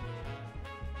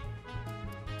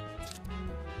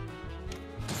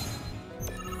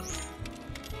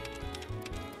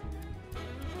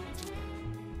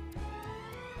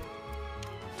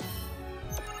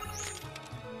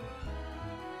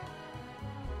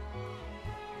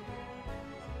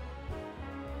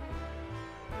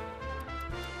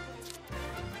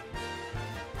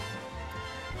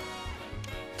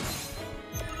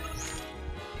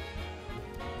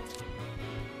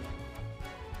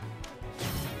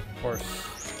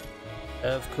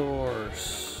 Of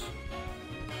course.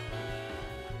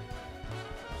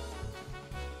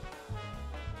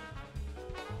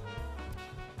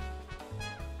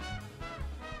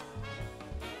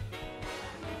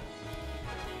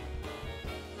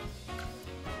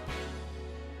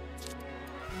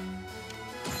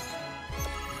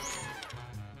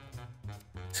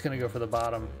 It's gonna go for the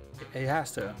bottom. He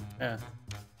has to. Yeah.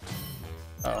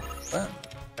 Oh. What?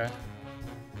 Okay.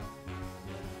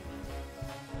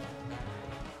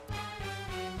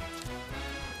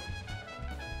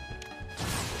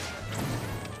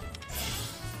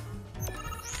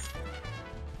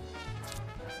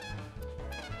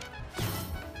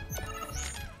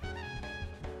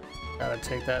 Gotta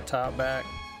take that top back.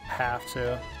 Have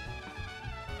to.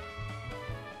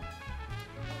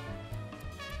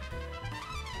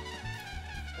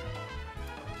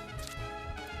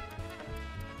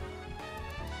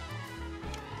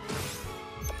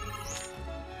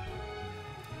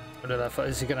 What did that?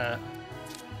 Is he gonna?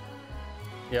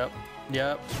 Yep.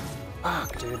 Yep.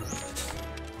 Fuck, dude.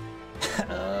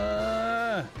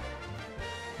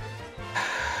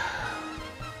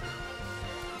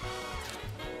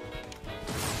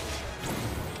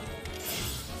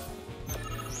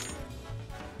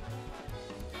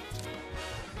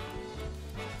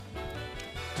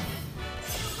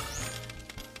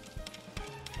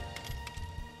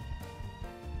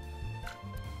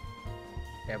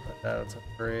 Can't put that, it's a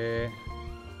free.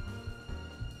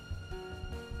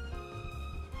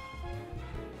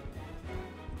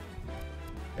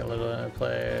 Get a little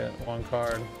play one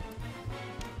card.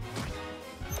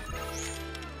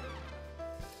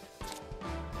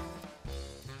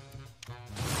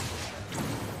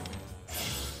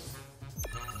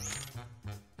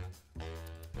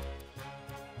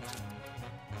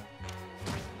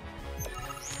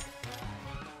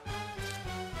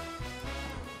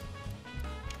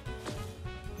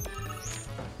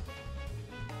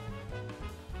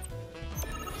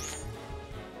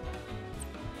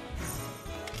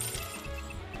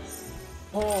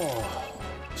 Oh,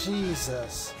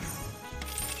 Jesus.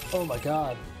 Oh my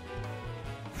God.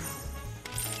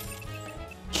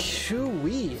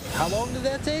 Chewy. How long did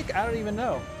that take? I don't even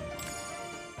know.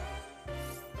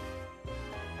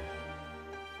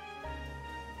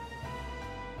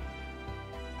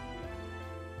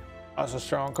 That's a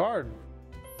strong card.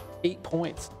 8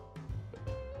 points.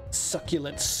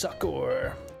 Succulent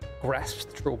Succor.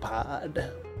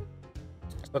 Gastropod.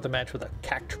 Start the match with a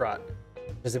Cactrot.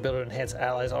 Has the ability to enhance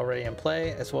allies already in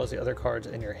play, as well as the other cards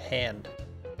in your hand.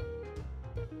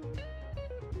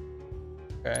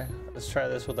 Okay, let's try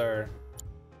this with our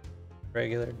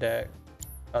regular deck.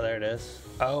 Oh, there it is.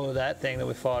 Oh, that thing that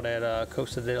we fought at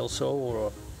Costa del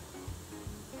Sol.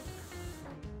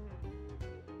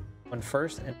 When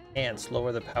first enhanced,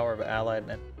 lower the power of allied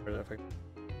and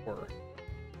horror.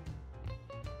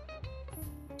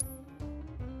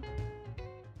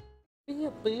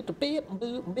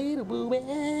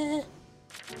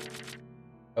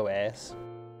 Oh, ass.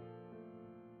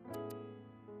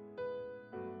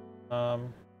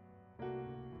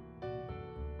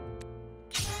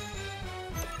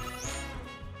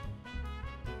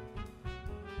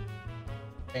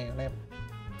 Damn.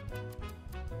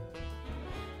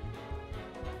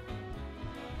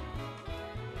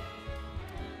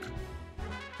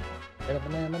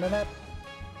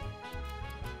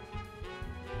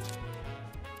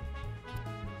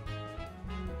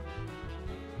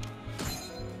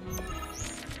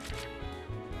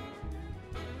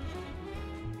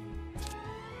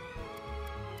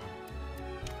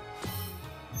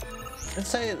 Let's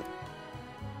say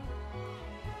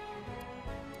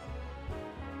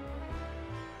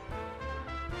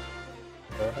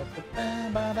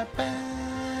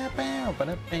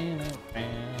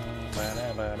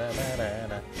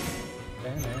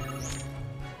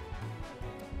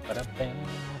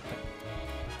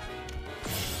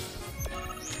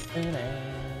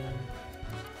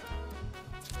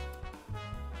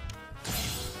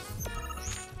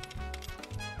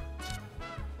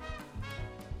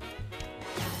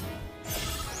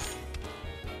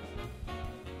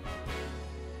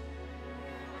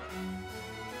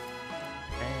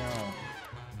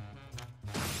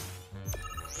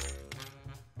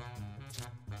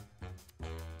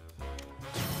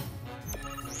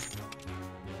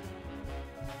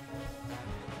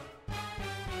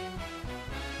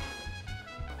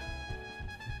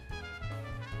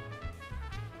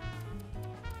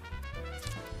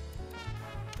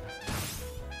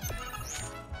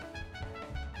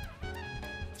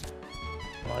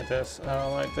like this. I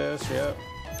don't like this. Yep.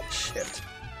 Shit.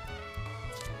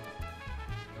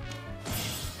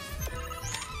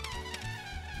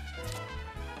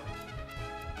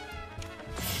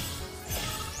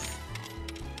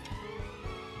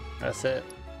 That's it.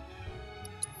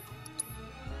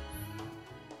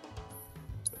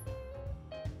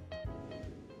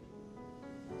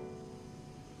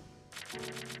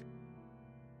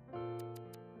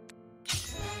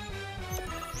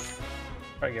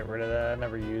 Probably get rid of that. I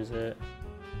never use it.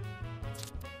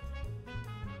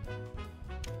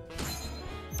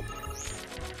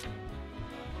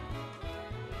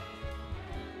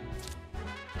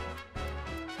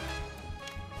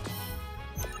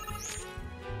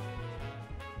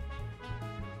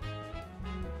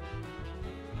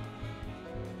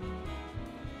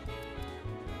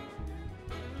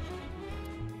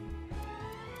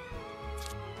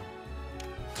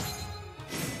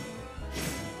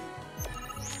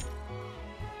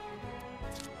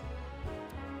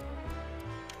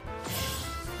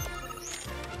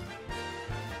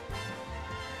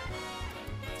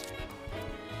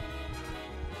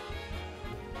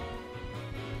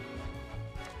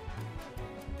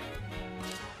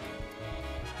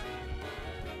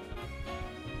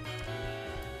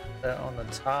 That on the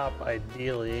top,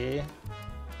 ideally.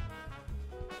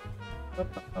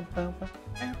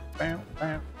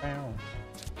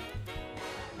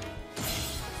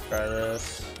 Try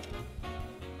this.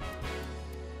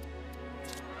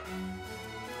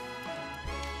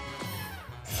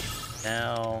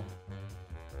 Now,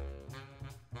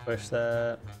 push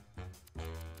that.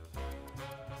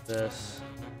 This.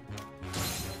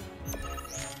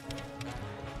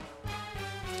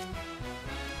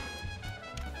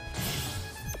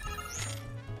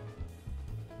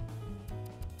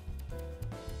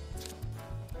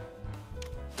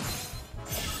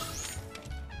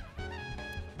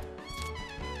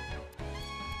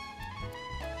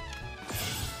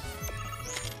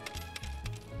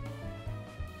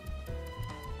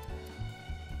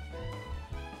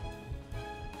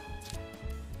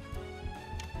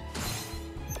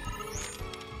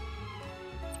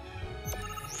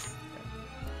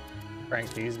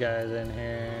 Crank these guys in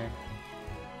here.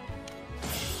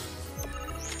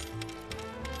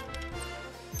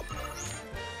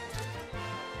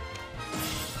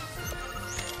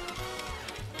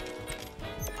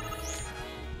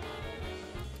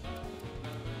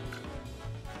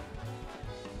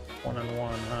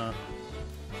 1-1, huh?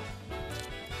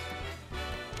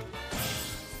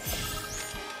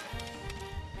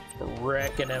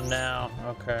 Wrecking him now.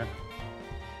 Okay.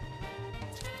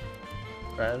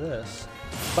 Try this.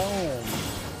 Boom.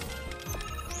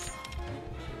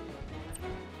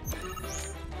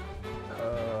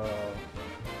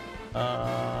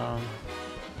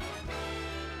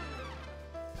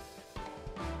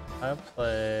 I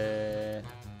play.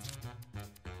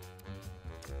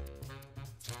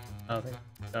 I don't think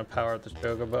I'm gonna power up this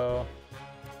Chocobo.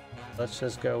 Let's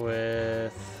just go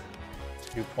with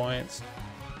 2 points.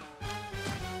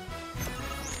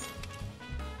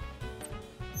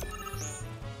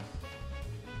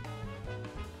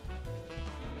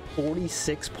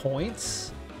 $46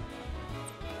 points?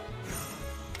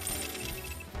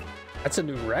 That's a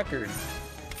new record.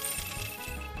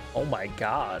 Oh my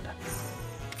god.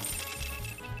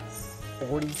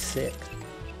 46.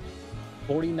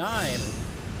 49.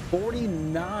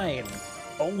 49.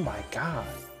 Oh my god.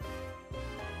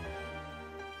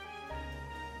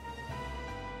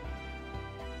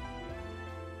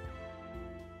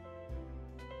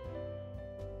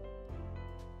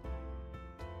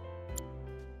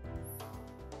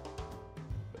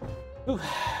 Ooh.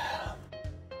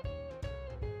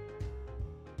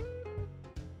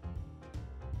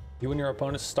 You and your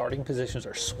opponent's starting positions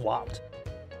are swapped.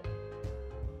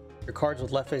 Your cards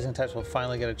with left-facing types will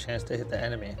finally get a chance to hit the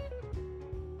enemy.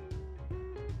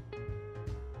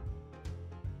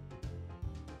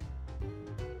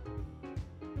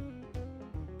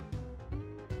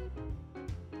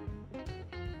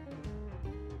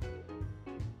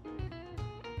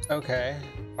 Okay,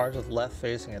 cards with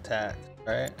left-facing attack,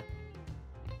 right?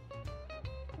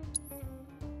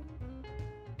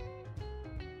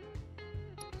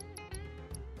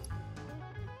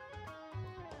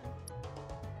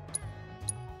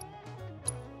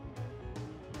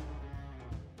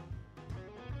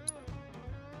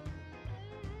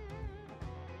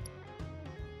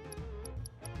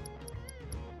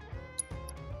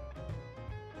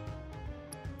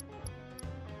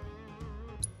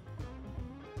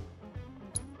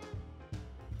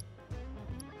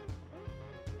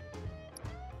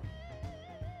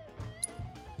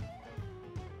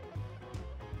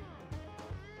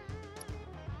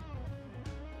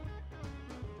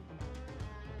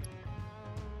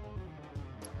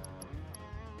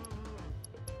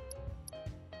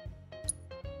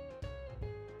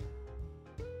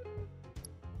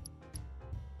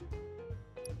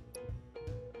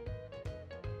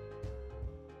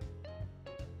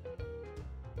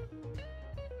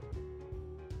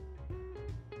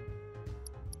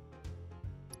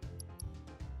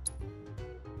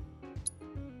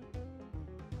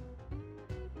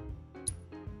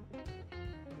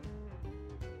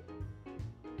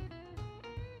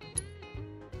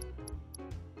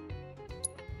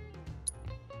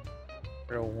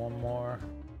 Throw one more.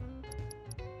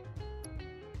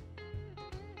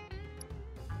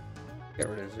 Get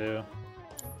rid of Zoo.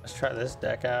 Let's try this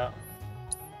deck out.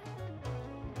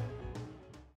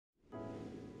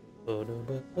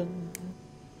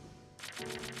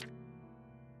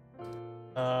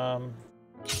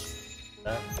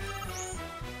 That.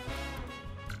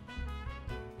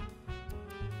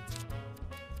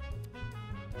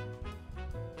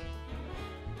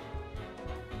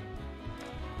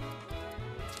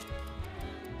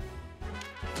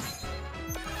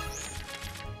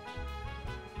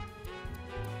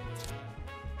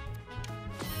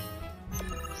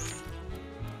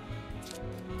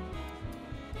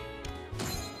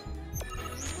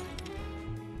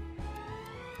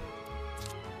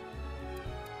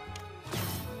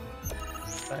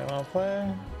 I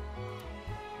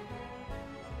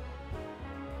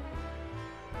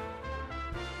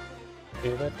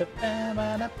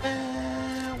want to play.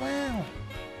 Wow.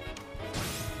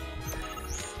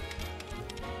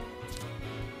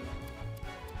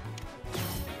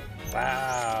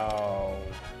 Wow.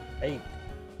 Hey.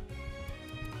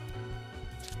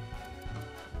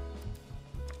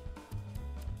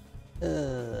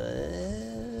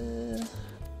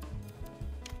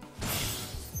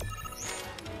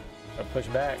 Push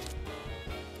back.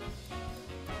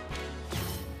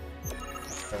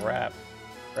 The wrap.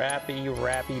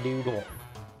 Rappy doodle.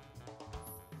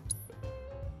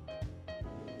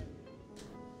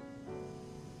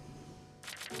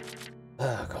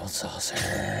 Ah, gold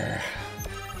saucer.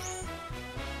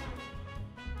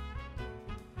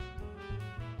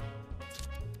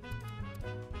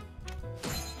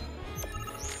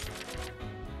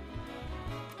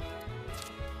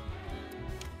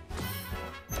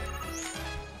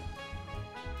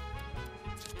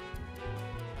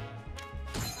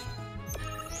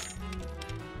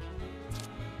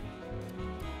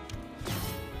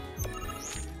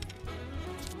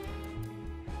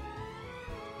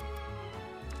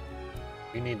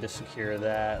 We need to secure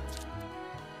that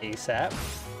ASAP.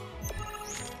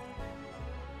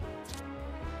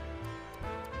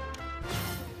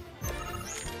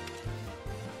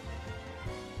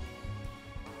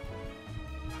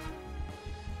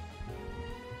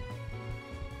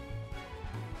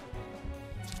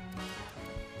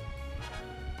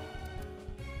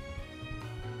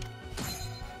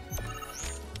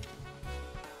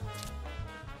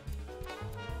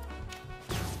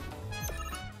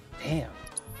 Damn.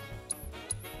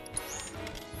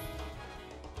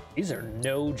 These are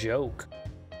no joke.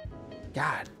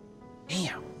 God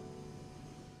damn.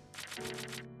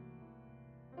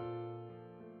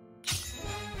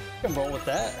 Can roll with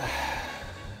that.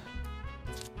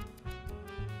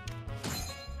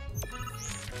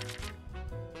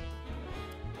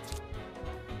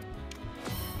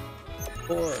 Of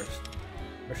course.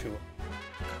 For sure.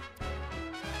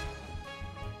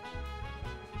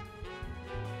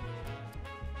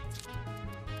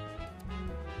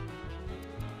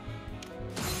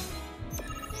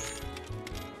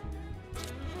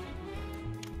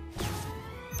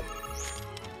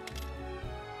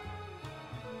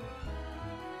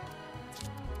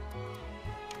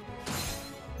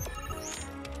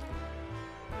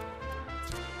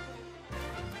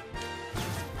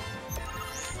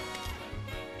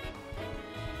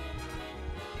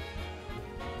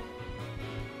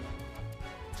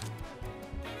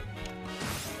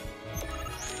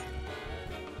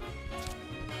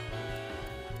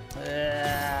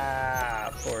 Yeah,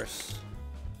 of course.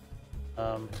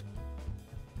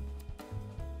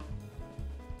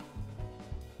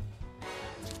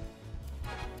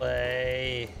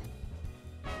 Play.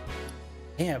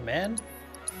 Damn, man.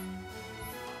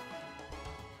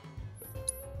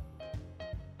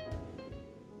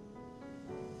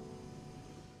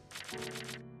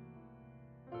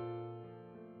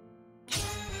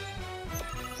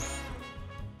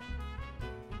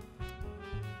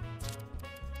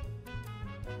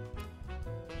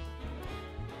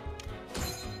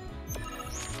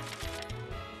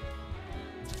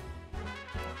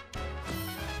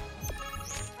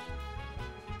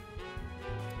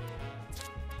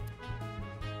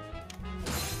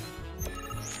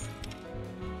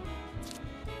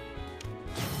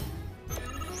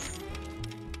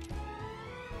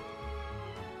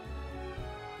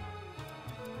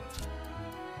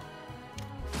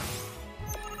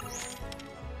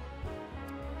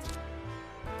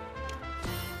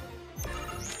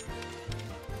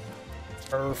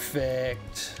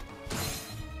 Perfect.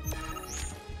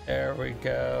 There we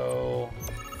go.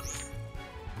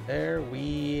 There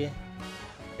we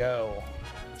go.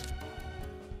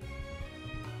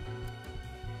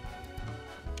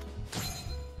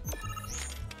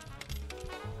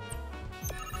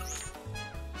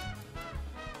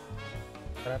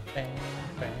 Bang,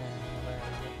 bang.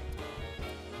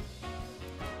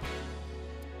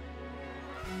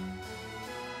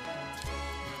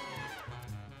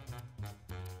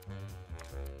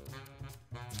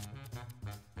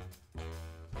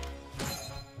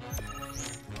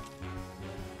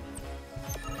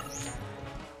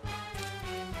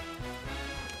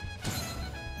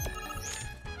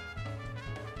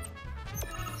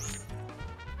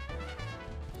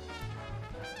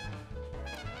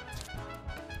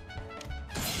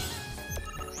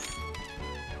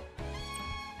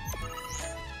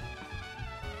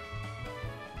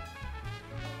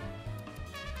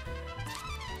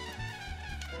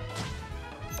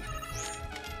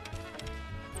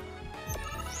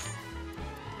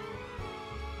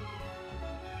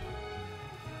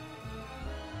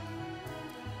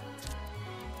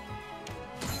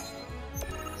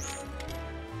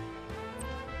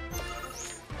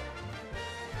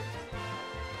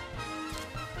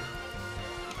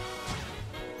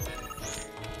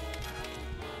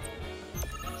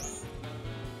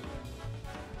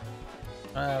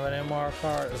 I don't have any more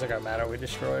cards. Does it got matter? We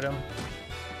destroyed him.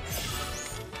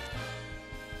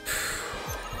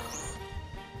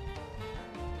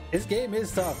 This game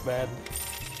is tough, man.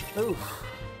 Ooh.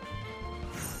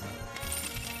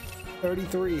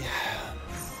 33.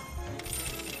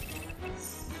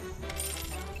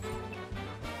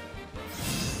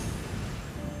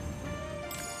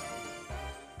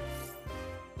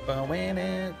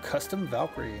 Custom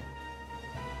Valkyrie.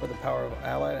 For the power of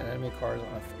allied and enemy cards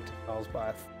on afflicted tiles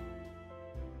by.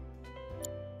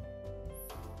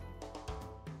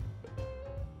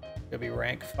 Gonna be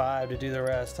rank 5 to do the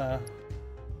rest, huh?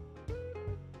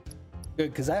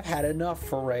 Good, because I've had enough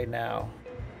for right now.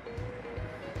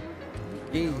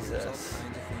 Jesus.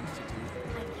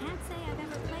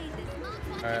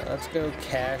 Alright, let's go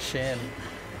cash in.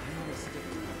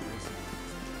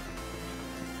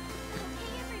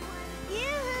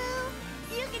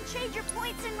 trade your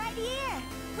points in right here,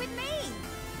 with me.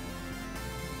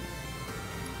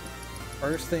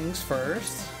 First things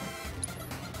first.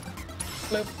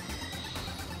 Flip.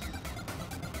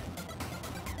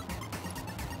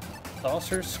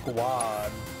 Saucer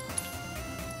Squad.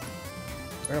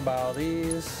 We're gonna buy all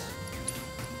these.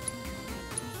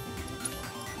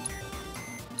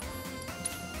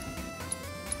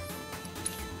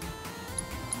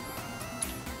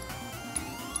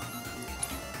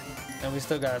 And we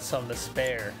still got some to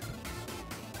spare.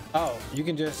 Oh, you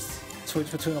can just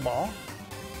switch between them all?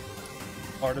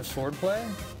 Art of Swordplay?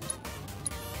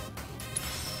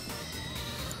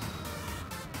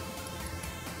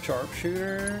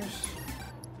 Sharpshooters?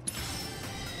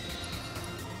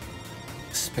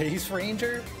 Space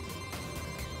Ranger?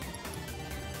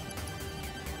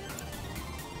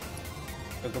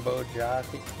 Chocobo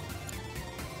Jockey?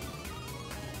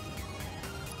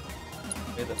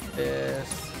 May the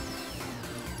Fist.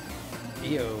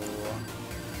 Yo.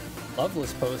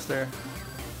 Loveless poster.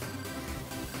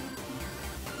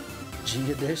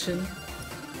 G edition.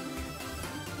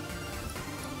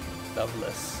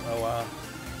 Loveless. Oh wow.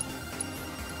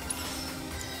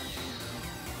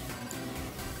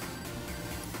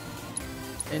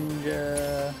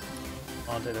 Ninja.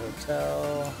 Haunted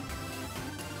Hotel.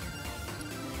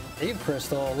 Dave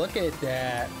Crystal, look at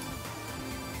that.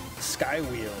 Sky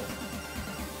Wheel.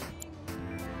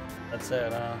 That's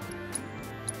it, huh?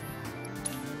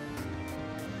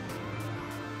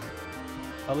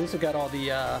 At least we got all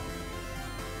the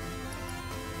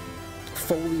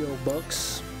folio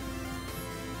books.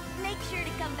 Make sure to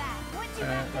come back. Once you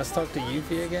Alright, let's talk to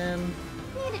Yuffie again.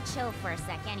 need to chill for a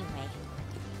sec anyway.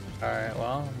 Alright,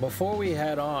 well, before we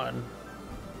head on,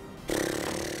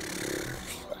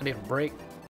 I need a break.